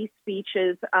 70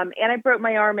 speeches. And I broke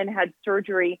my arm and had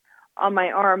surgery on my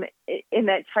arm in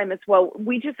that time as well.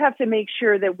 We just have to make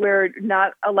sure that we're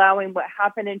not allowing what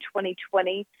happened in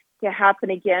 2020 to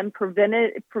happen again,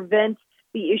 prevent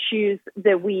the issues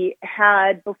that we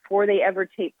had before they ever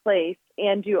take place,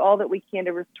 and do all that we can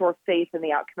to restore faith in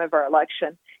the outcome of our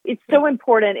election. It's so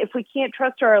important. If we can't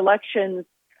trust our elections,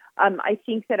 I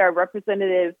think that our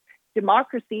representative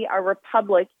democracy, our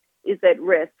republic, is at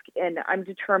risk, and I'm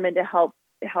determined to help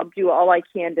do all I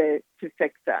can to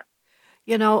fix that.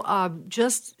 You know,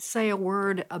 just say a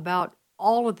word about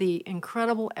all of the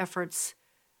incredible efforts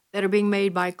that are being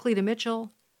made by Cleta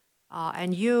Mitchell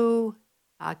and you.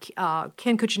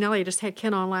 Ken Cuccinelli, just had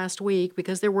Ken on last week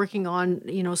because they're working on,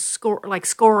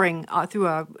 scoring through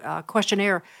a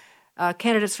questionnaire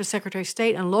candidates for Secretary of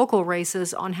State and local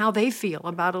races on how they feel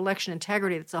about election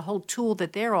integrity. It's a whole tool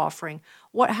that they're offering.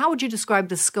 How would you describe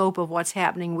the scope of what's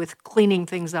happening with cleaning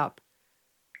things up?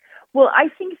 Well, I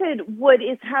think that what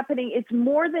is happening, it's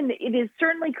more than, it is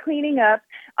certainly cleaning up.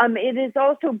 It is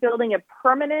also building a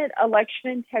permanent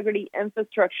election integrity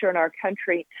infrastructure in our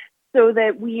country, so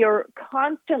that we are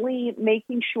constantly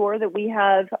making sure that we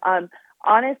have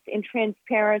honest and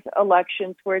transparent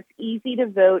elections where it's easy to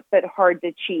vote but hard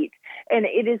to cheat. And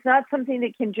it is not something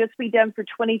that can just be done for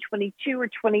 2022 or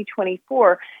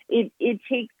 2024. It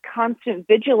takes constant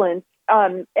vigilance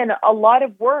and a lot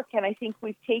of work. And I think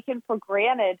we've taken for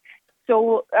granted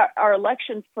our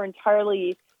elections for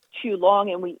entirely too long,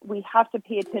 and we have to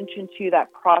pay attention to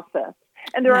that process.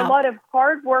 And there are a lot of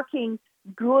hardworking,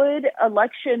 good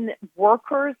election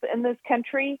workers in this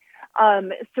country.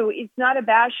 So it's not a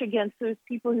bash against those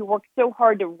people who work so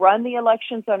hard to run the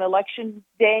elections on election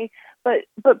day, but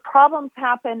problems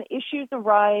happen, issues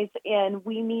arise, and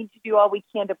we need to do all we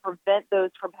can to prevent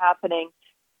those from happening,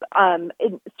 and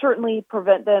certainly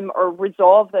prevent them or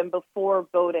resolve them before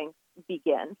voting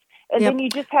begins. And then you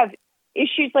just have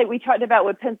issues like we talked about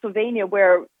with Pennsylvania,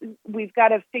 where we've got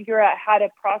to figure out how to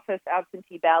process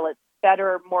absentee ballots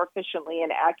better, more efficiently,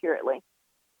 and accurately.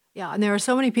 Yeah, and there are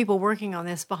so many people working on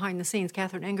this behind the scenes.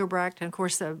 Catherine Engelbrecht, and of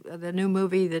course the new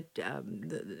movie that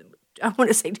I want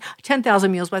to say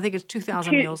 10,000 Mules, but I think it's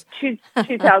 2,000 Mules.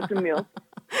 2,000 Mules.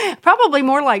 Probably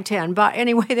more like 10, but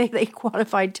anyway, they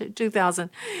quantified 2,000.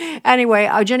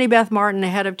 Anyway, Jenny Beth Martin, the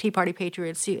head of Tea Party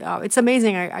Patriots. It's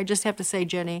amazing. I just have to say,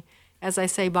 Jenny, as I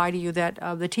say bye to you, that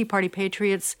the Tea Party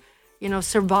Patriots,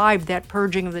 survived that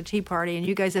purging of the Tea Party, and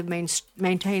you guys have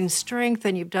maintained strength,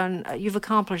 and you've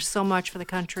accomplished so much for the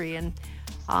country, and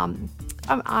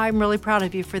I'm really proud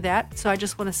of you for that. So I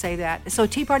just want to say that. So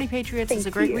Tea Party Patriots is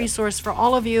a great resource for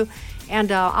all of you,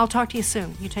 and I'll talk to you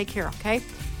soon. You take care, okay?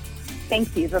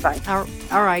 Thank you. Bye-bye.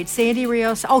 All right, Sandy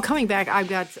Rios. Oh, coming back, I've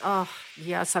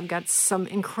got some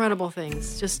incredible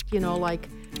things. Just, like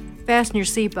fasten your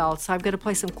seatbelts. I've got to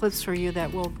play some clips for you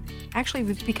that will actually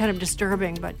be kind of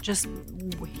disturbing, but just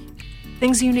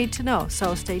things you need to know.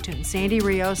 So stay tuned. Sandy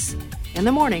Rios in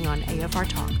the morning on AFR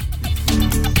Talk.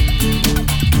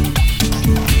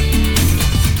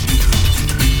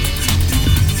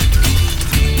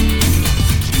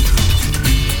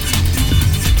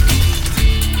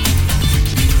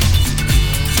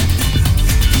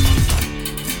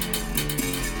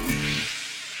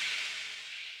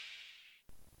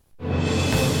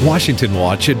 Washington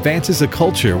Watch advances a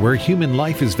culture where human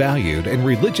life is valued and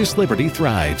religious liberty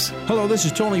thrives. Hello, this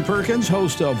is Tony Perkins,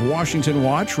 host of Washington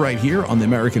Watch, right here on the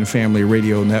American Family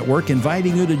Radio Network,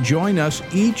 inviting you to join us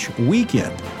each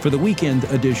weekend for the weekend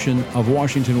edition of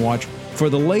Washington Watch for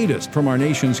the latest from our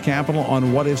nation's capital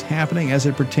on what is happening as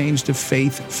it pertains to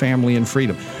faith, family, and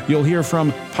freedom. You'll hear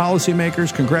from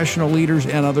policymakers, congressional leaders,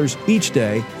 and others each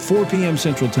day, 4 p.m.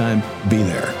 Central Time. Be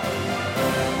there.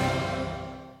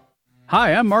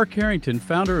 Hi, I'm Mark Harrington,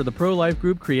 founder of the pro-life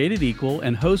group Created Equal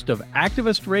and host of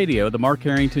Activist Radio, The Mark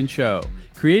Harrington Show.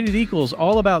 Created Equal is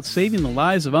all about saving the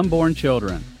lives of unborn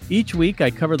children. Each week, I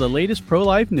cover the latest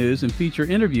pro-life news and feature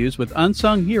interviews with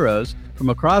unsung heroes from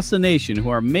across the nation who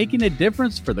are making a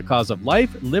difference for the cause of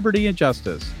life, liberty, and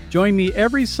justice. Join me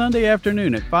every Sunday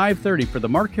afternoon at 5:30 for The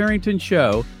Mark Harrington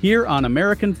Show here on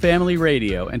American Family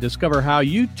Radio and discover how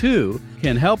you, too,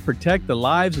 can help protect the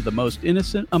lives of the most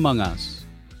innocent among us.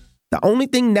 The only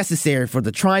thing necessary for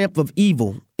the triumph of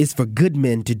evil is for good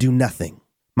men to do nothing.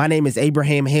 My name is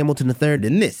Abraham Hamilton III,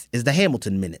 and this is the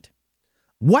Hamilton Minute.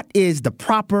 What is the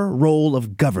proper role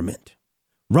of government?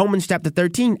 Romans chapter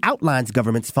 13 outlines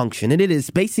government's function, and it is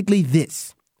basically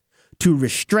this: to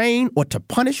restrain or to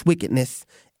punish wickedness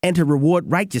and to reward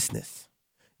righteousness.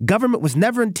 Government was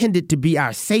never intended to be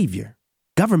our savior.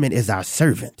 Government is our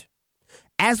servant.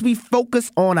 As we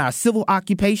focus on our civil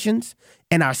occupations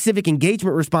and our civic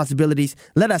engagement responsibilities,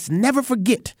 let us never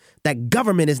forget that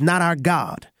government is not our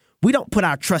God. We don't put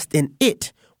our trust in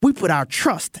it. We put our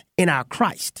trust in our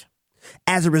Christ.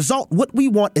 As a result, what we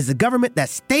want is a government that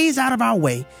stays out of our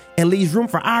way and leaves room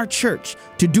for our church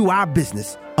to do our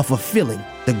business of fulfilling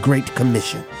the Great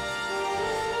Commission.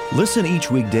 Listen each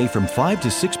weekday from 5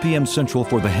 to 6 p.m. Central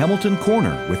for the Hamilton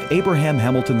Corner with Abraham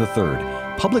Hamilton III,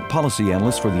 public policy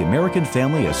analyst for the American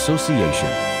Family Association.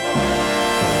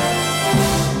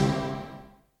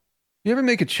 You ever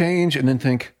make a change and then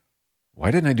think, why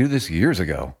didn't I do this years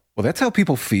ago? Well, that's how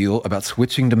people feel about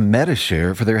switching to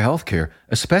Medi-Share for their health care,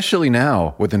 especially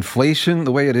now with inflation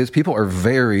the way it is. People are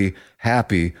very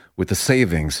happy with the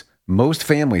savings. Most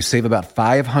families save about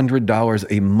 $500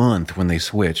 a month when they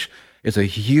switch. It's a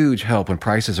huge help when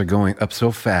prices are going up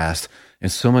so fast in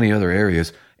so many other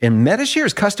areas. And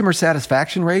Medi-Share's customer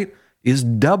satisfaction rate is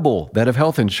double that of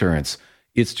health insurance.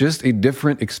 It's just a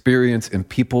different experience, and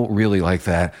people really like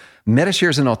that. Medi-Share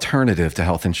is an alternative to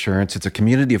health insurance. It's a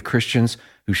community of Christians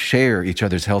who share each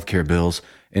other's healthcare bills,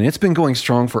 and it's been going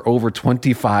strong for over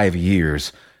 25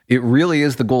 years. It really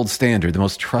is the gold standard, the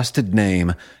most trusted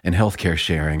name in healthcare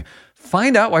sharing.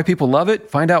 Find out why people love it.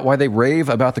 Find out why they rave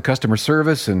about the customer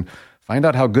service, and find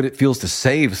out how good it feels to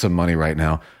save some money right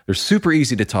now. They're super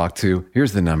easy to talk to.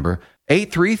 Here's the number: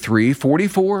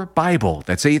 833-44-BIBLE.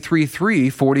 That's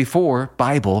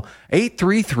 833-44-BIBLE.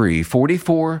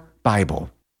 833-44-BIBLE.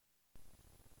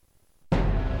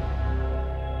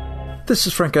 This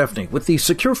is Frank Gaffney with the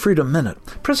Secure Freedom Minute.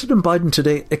 President Biden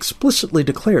today explicitly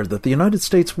declared that the United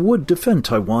States would defend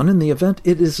Taiwan in the event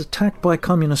it is attacked by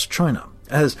Communist China.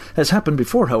 As has happened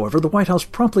before, however, the White House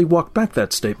promptly walked back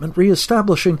that statement,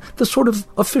 reestablishing the sort of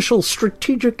official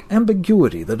strategic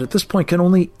ambiguity that at this point can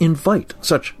only invite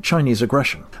such Chinese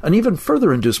aggression. An even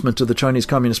further inducement to the Chinese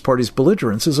Communist Party's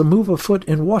belligerence is a move afoot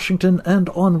in Washington and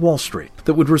on Wall Street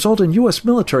that would result in U.S.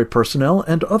 military personnel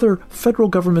and other federal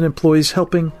government employees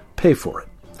helping pay for it.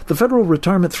 The Federal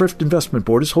Retirement Thrift Investment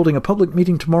Board is holding a public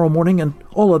meeting tomorrow morning, and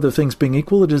all other things being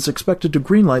equal, it is expected to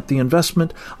greenlight the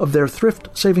investment of their thrift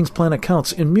savings plan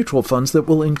accounts in mutual funds that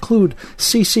will include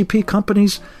CCP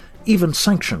companies, even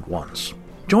sanctioned ones.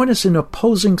 Join us in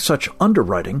opposing such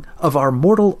underwriting of our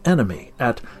mortal enemy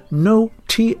at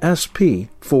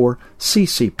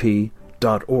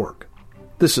notsp4ccp.org.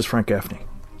 This is Frank Gaffney.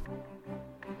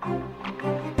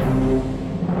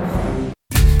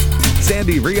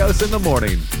 Sandy Rios in the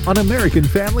morning on American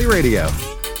Family Radio.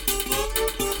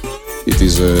 It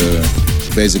is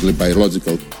basically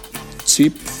biological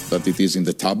chip that it is in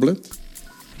the tablet,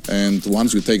 and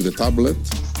once you take the tablet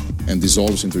and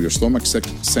dissolves into your stomach,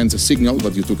 sends a signal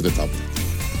that you took the tablet.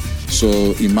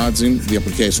 So imagine the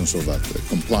applications of that,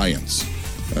 compliance,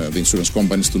 the insurance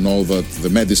companies to know that the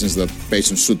medicines that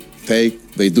patients should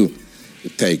take, they do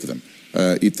take them.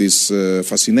 It is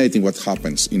fascinating what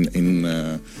happens in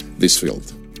this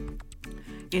field.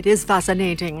 It is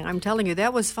fascinating. I'm telling you,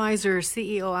 that was Pfizer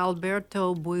CEO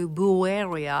Alberto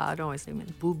Burla. I don't know his name.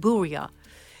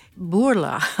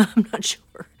 Burla. I'm not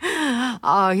sure.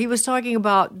 He was talking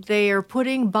about they are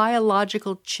putting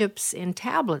biological chips in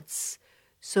tablets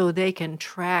so they can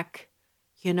track,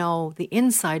 the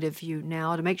inside of you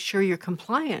now to make sure you're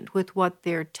compliant with what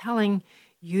they're telling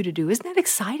you to do. Isn't that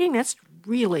exciting? That's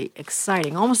really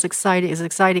exciting. Almost exciting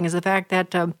as the fact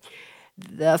that the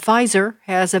Pfizer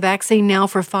has a vaccine now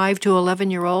for 5 to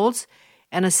 11-year-olds,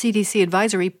 and a CDC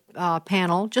advisory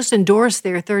panel just endorsed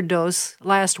their third dose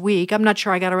last week. I'm not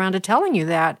sure I got around to telling you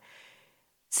that.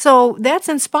 So that's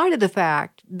in spite of the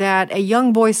fact that a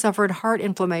young boy suffered heart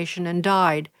inflammation and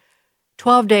died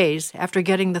 12 days after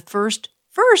getting the first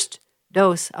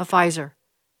dose of Pfizer.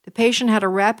 The patient had a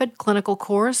rapid clinical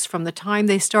course from the time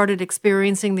they started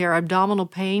experiencing their abdominal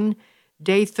pain,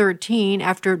 day 13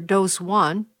 after dose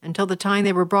 1, until the time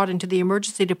they were brought into the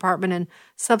emergency department and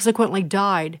subsequently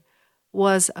died,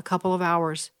 was a couple of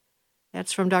hours.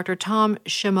 That's from Dr. Tom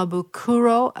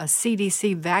Shimabukuro, a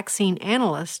CDC vaccine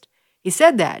analyst. He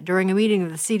said that during a meeting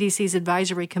of the CDC's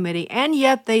advisory committee, and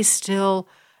yet they still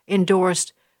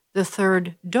endorsed the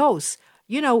third dose.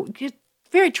 You know,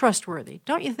 very trustworthy,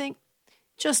 don't you think?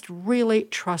 Just really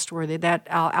trustworthy. That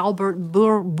Albert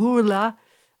Bourla,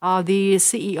 the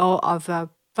CEO of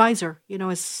Pfizer,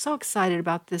 is so excited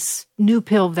about this new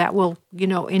pill that will,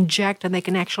 inject, and they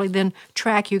can actually then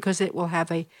track you because it will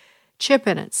have a chip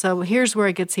in it. So here's where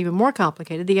it gets even more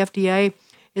complicated. The FDA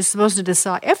is supposed to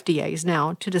decide, FDA's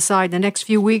now, to decide the next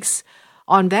few weeks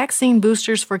on vaccine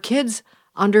boosters for kids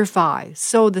under 5.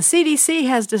 So the CDC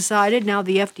has decided, now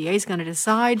the FDA is going to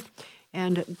decide,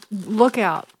 and look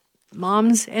out,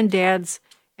 moms and dads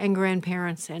and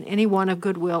grandparents and anyone of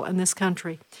goodwill in this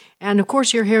country. And of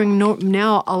course, you're hearing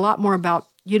now a lot more about,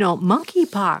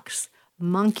 monkeypox.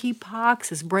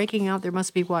 Monkeypox is breaking out. There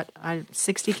must be,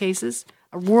 60 cases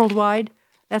worldwide?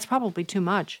 That's probably too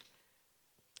much.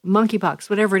 Monkeypox,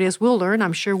 whatever it is, we'll learn.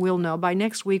 I'm sure we'll know. By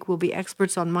next week, we'll be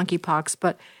experts on monkeypox.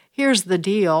 But here's the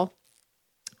deal.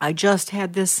 I just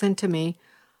had this sent to me.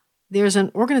 There's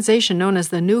an organization known as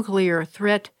the Nuclear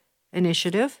Threat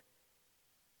Initiative,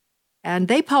 and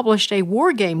they published a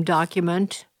war game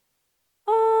document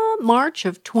March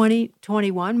of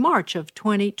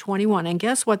 2021. And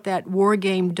guess what that war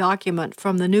game document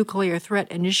from the Nuclear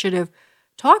Threat Initiative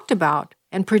talked about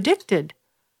and predicted?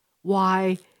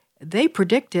 Why, they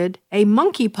predicted a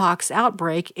monkeypox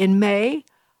outbreak in May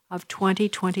of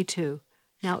 2022.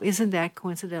 Now, isn't that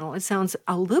coincidental? It sounds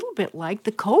a little bit like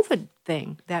the COVID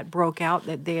thing that broke out,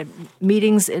 that they had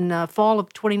meetings in the fall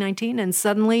of 2019, and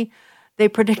suddenly they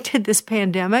predicted this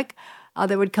pandemic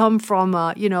that would come from,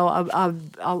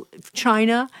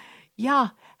 China. Yeah,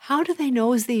 how do they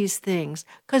know these things?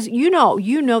 Because you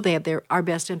know they have our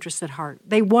best interests at heart.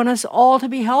 They want us all to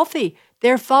be healthy.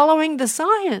 They're following the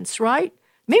science, right?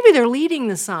 Maybe they're leading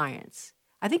the science.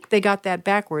 I think they got that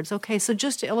backwards. Okay, so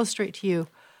just to illustrate to you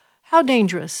how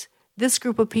dangerous this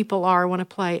group of people are, I want to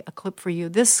play a clip for you.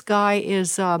 This guy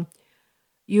is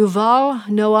Yuval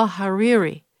Noah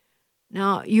Harari.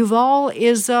 Now, Yuval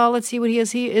is, let's see what he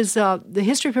is. He is the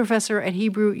history professor at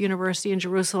Hebrew University in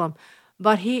Jerusalem,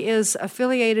 but he is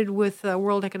affiliated with the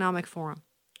World Economic Forum,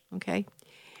 okay?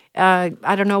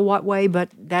 I don't know what way, but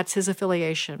that's his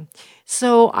affiliation.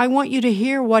 So I want you to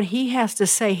hear what he has to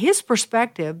say, his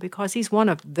perspective, because he's one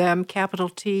of them, capital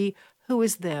T. Who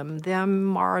is them?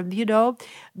 Them are, the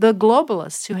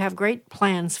globalists who have great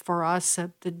plans for us,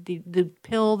 the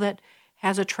pill that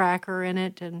has a tracker in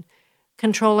it and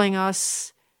controlling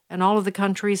us and all of the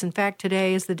countries. In fact,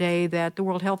 today is the day that the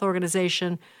World Health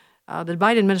Organization, the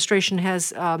Biden administration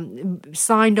has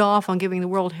signed off on giving the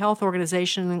World Health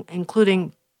Organization,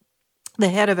 including the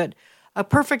head of it, a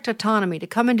perfect autonomy to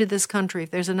come into this country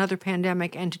if there's another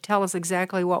pandemic and to tell us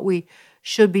exactly what we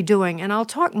should be doing. And I'll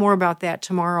talk more about that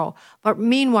tomorrow. But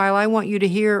meanwhile, I want you to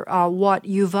hear what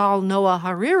Yuval Noah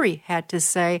Harari had to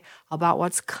say about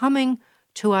what's coming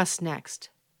to us next.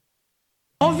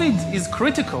 COVID is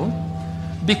critical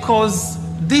because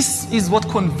this is what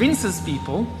convinces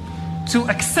people to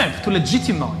accept, to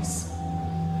legitimize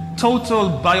total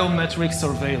biometric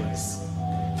surveillance.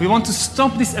 If we want to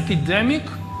stop this epidemic,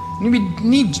 we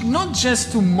need not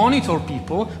just to monitor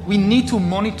people, we need to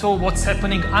monitor what's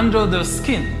happening under their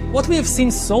skin. What we have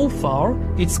seen so far,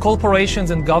 it's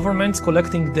corporations and governments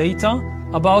collecting data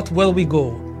about where we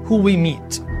go, who we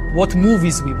meet, what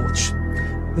movies we watch.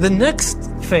 The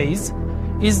next phase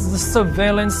is the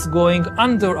surveillance going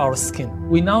under our skin.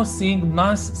 We're now seeing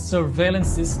mass surveillance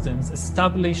systems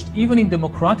established even in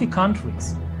democratic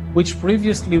countries, which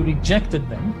previously rejected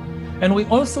them. And we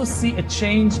also see a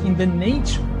change in the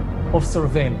nature of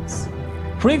surveillance.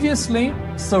 Previously,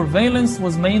 surveillance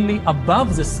was mainly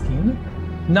above the skin.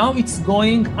 Now it's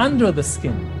going under the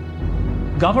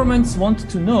skin. Governments want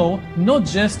to know not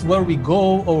just where we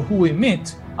go or who we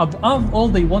meet. Above all,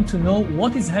 they want to know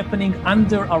what is happening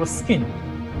under our skin.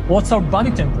 What's our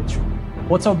body temperature?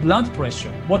 What's our blood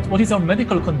pressure? What is our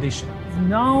medical condition?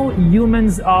 Now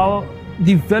humans are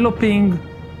developing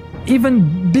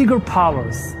even bigger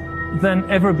powers than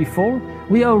ever before.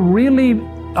 We are really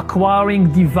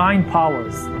acquiring divine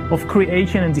powers of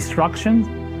creation and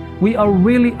destruction. We are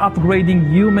really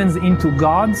upgrading humans into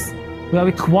gods. We are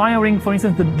acquiring, for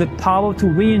instance, the power to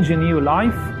re-engineer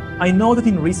life. I know that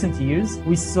in recent years,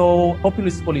 we saw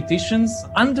populist politicians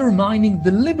undermining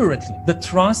deliberately the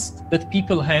trust that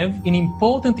people have in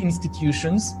important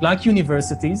institutions like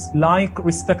universities, like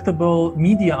respectable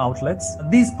media outlets.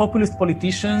 These populist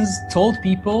politicians told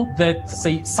people that,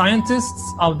 say,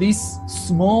 scientists are this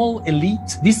small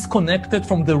elite disconnected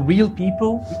from the real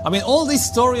people. I mean, all this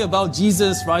story about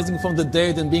Jesus rising from the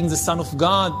dead and being the Son of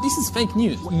God, this is fake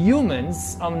news.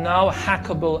 Humans are now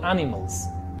hackable animals.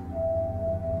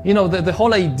 You know, the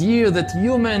whole idea that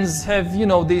humans have, you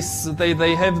know,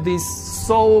 they have this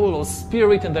soul or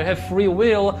spirit and they have free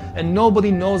will and nobody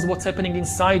knows what's happening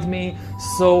inside me.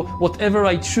 So whatever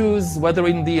I choose, whether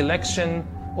in the election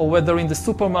or whether in the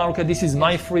supermarket, this is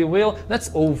my free will, that's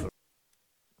over.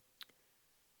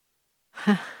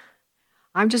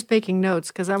 I'm just making notes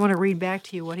because I want to read back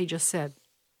to you what he just said.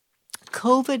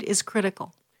 COVID is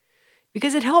critical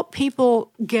because it helped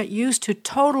people get used to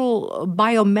total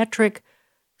biometric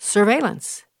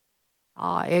surveillance.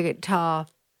 That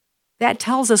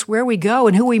tells us where we go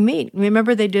and who we meet.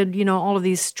 Remember they did, you know, all of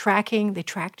these tracking. They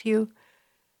tracked you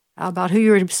about who you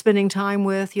were spending time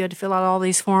with. You had to fill out all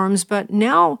these forms. But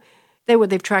now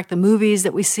they've tracked the movies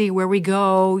that we see, where we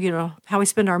go, you know, how we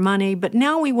spend our money. But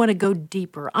now we want to go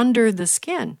deeper, under the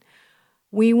skin.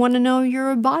 We want to know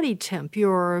your body temp,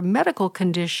 your medical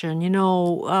condition, you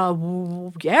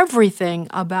know, everything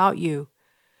about you.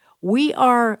 We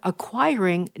are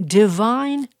acquiring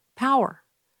divine power.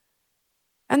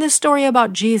 And this story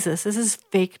about Jesus, this is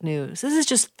fake news. This is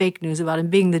just fake news about him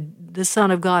being the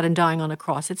Son of God and dying on a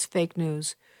cross. It's fake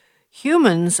news.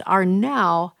 Humans are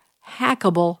now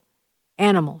hackable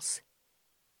animals.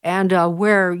 And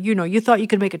where, you know, you thought you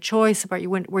could make a choice about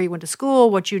where you went to school,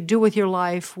 what you'd do with your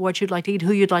life, what you'd like to eat,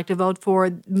 who you'd like to vote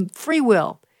for, free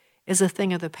will is a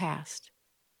thing of the past.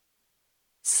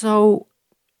 So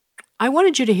I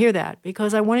wanted you to hear that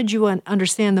because I wanted you to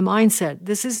understand the mindset.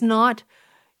 This is not,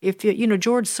 if you know,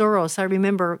 George Soros, I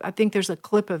remember, I think there's a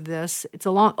clip of this. It's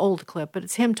a long, old clip, but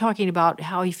it's him talking about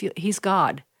how he's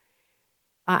God.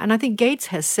 And I think Gates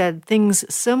has said things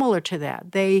similar to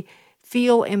that. They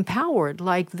feel empowered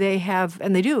like they have,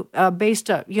 and they do, based,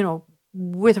 you know,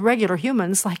 with regular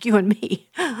humans like you and me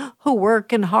who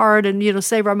work and hard and, you know,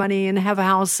 save our money and have a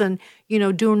house and, you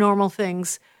know, do normal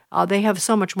things. They have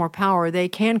so much more power. They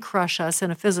can crush us in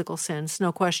a physical sense,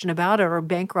 no question about it, or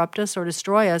bankrupt us or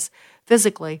destroy us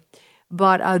physically.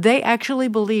 But they actually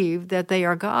believe that they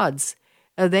are gods.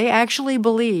 They actually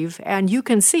believe, and you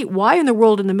can see why in the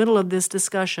world in the middle of this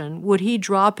discussion would he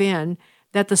drop in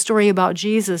that the story about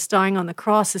Jesus dying on the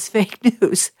cross is fake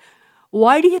news.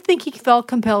 Why do you think he felt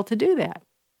compelled to do that?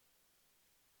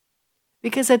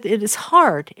 Because at its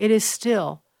heart, it is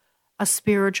still a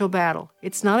spiritual battle.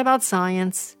 It's not about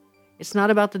science. It's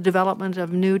not about the development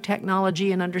of new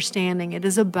technology and understanding. It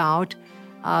is about,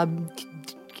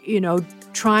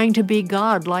 trying to be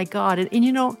God, like God. And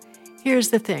you know, here's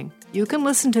the thing. You can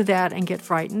listen to that and get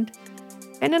frightened.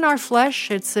 And in our flesh,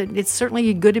 it's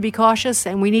certainly good to be cautious,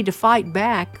 and we need to fight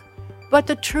back. But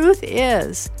the truth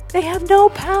is, they have no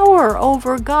power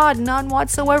over God, none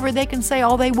whatsoever. They can say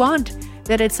all they want,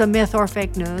 that it's a myth or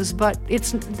fake news, but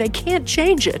they can't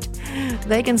change it.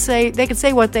 They can say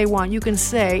what they want. You can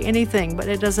say anything, but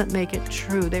it doesn't make it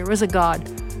true. There is a God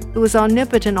who is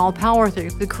omnipotent, all-powerful,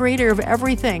 the creator of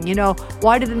everything. You know,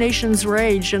 why did the nations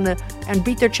rage and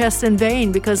beat their chests in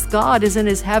vain? Because God is in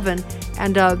his heaven.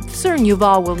 And Sir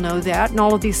Yuval will know that. And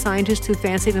all of these scientists who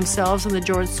fancy themselves and the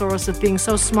George Soros of being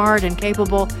so smart and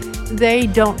capable, they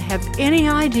don't have any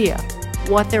idea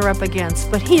what they're up against.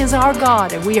 But he is our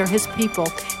God, and we are his people.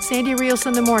 Sandy Rios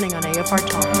in the morning on AFR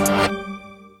Talk.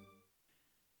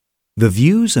 The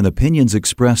views and opinions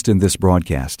expressed in this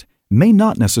broadcast may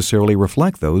not necessarily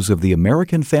reflect those of the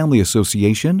American Family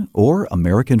Association or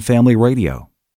American Family Radio.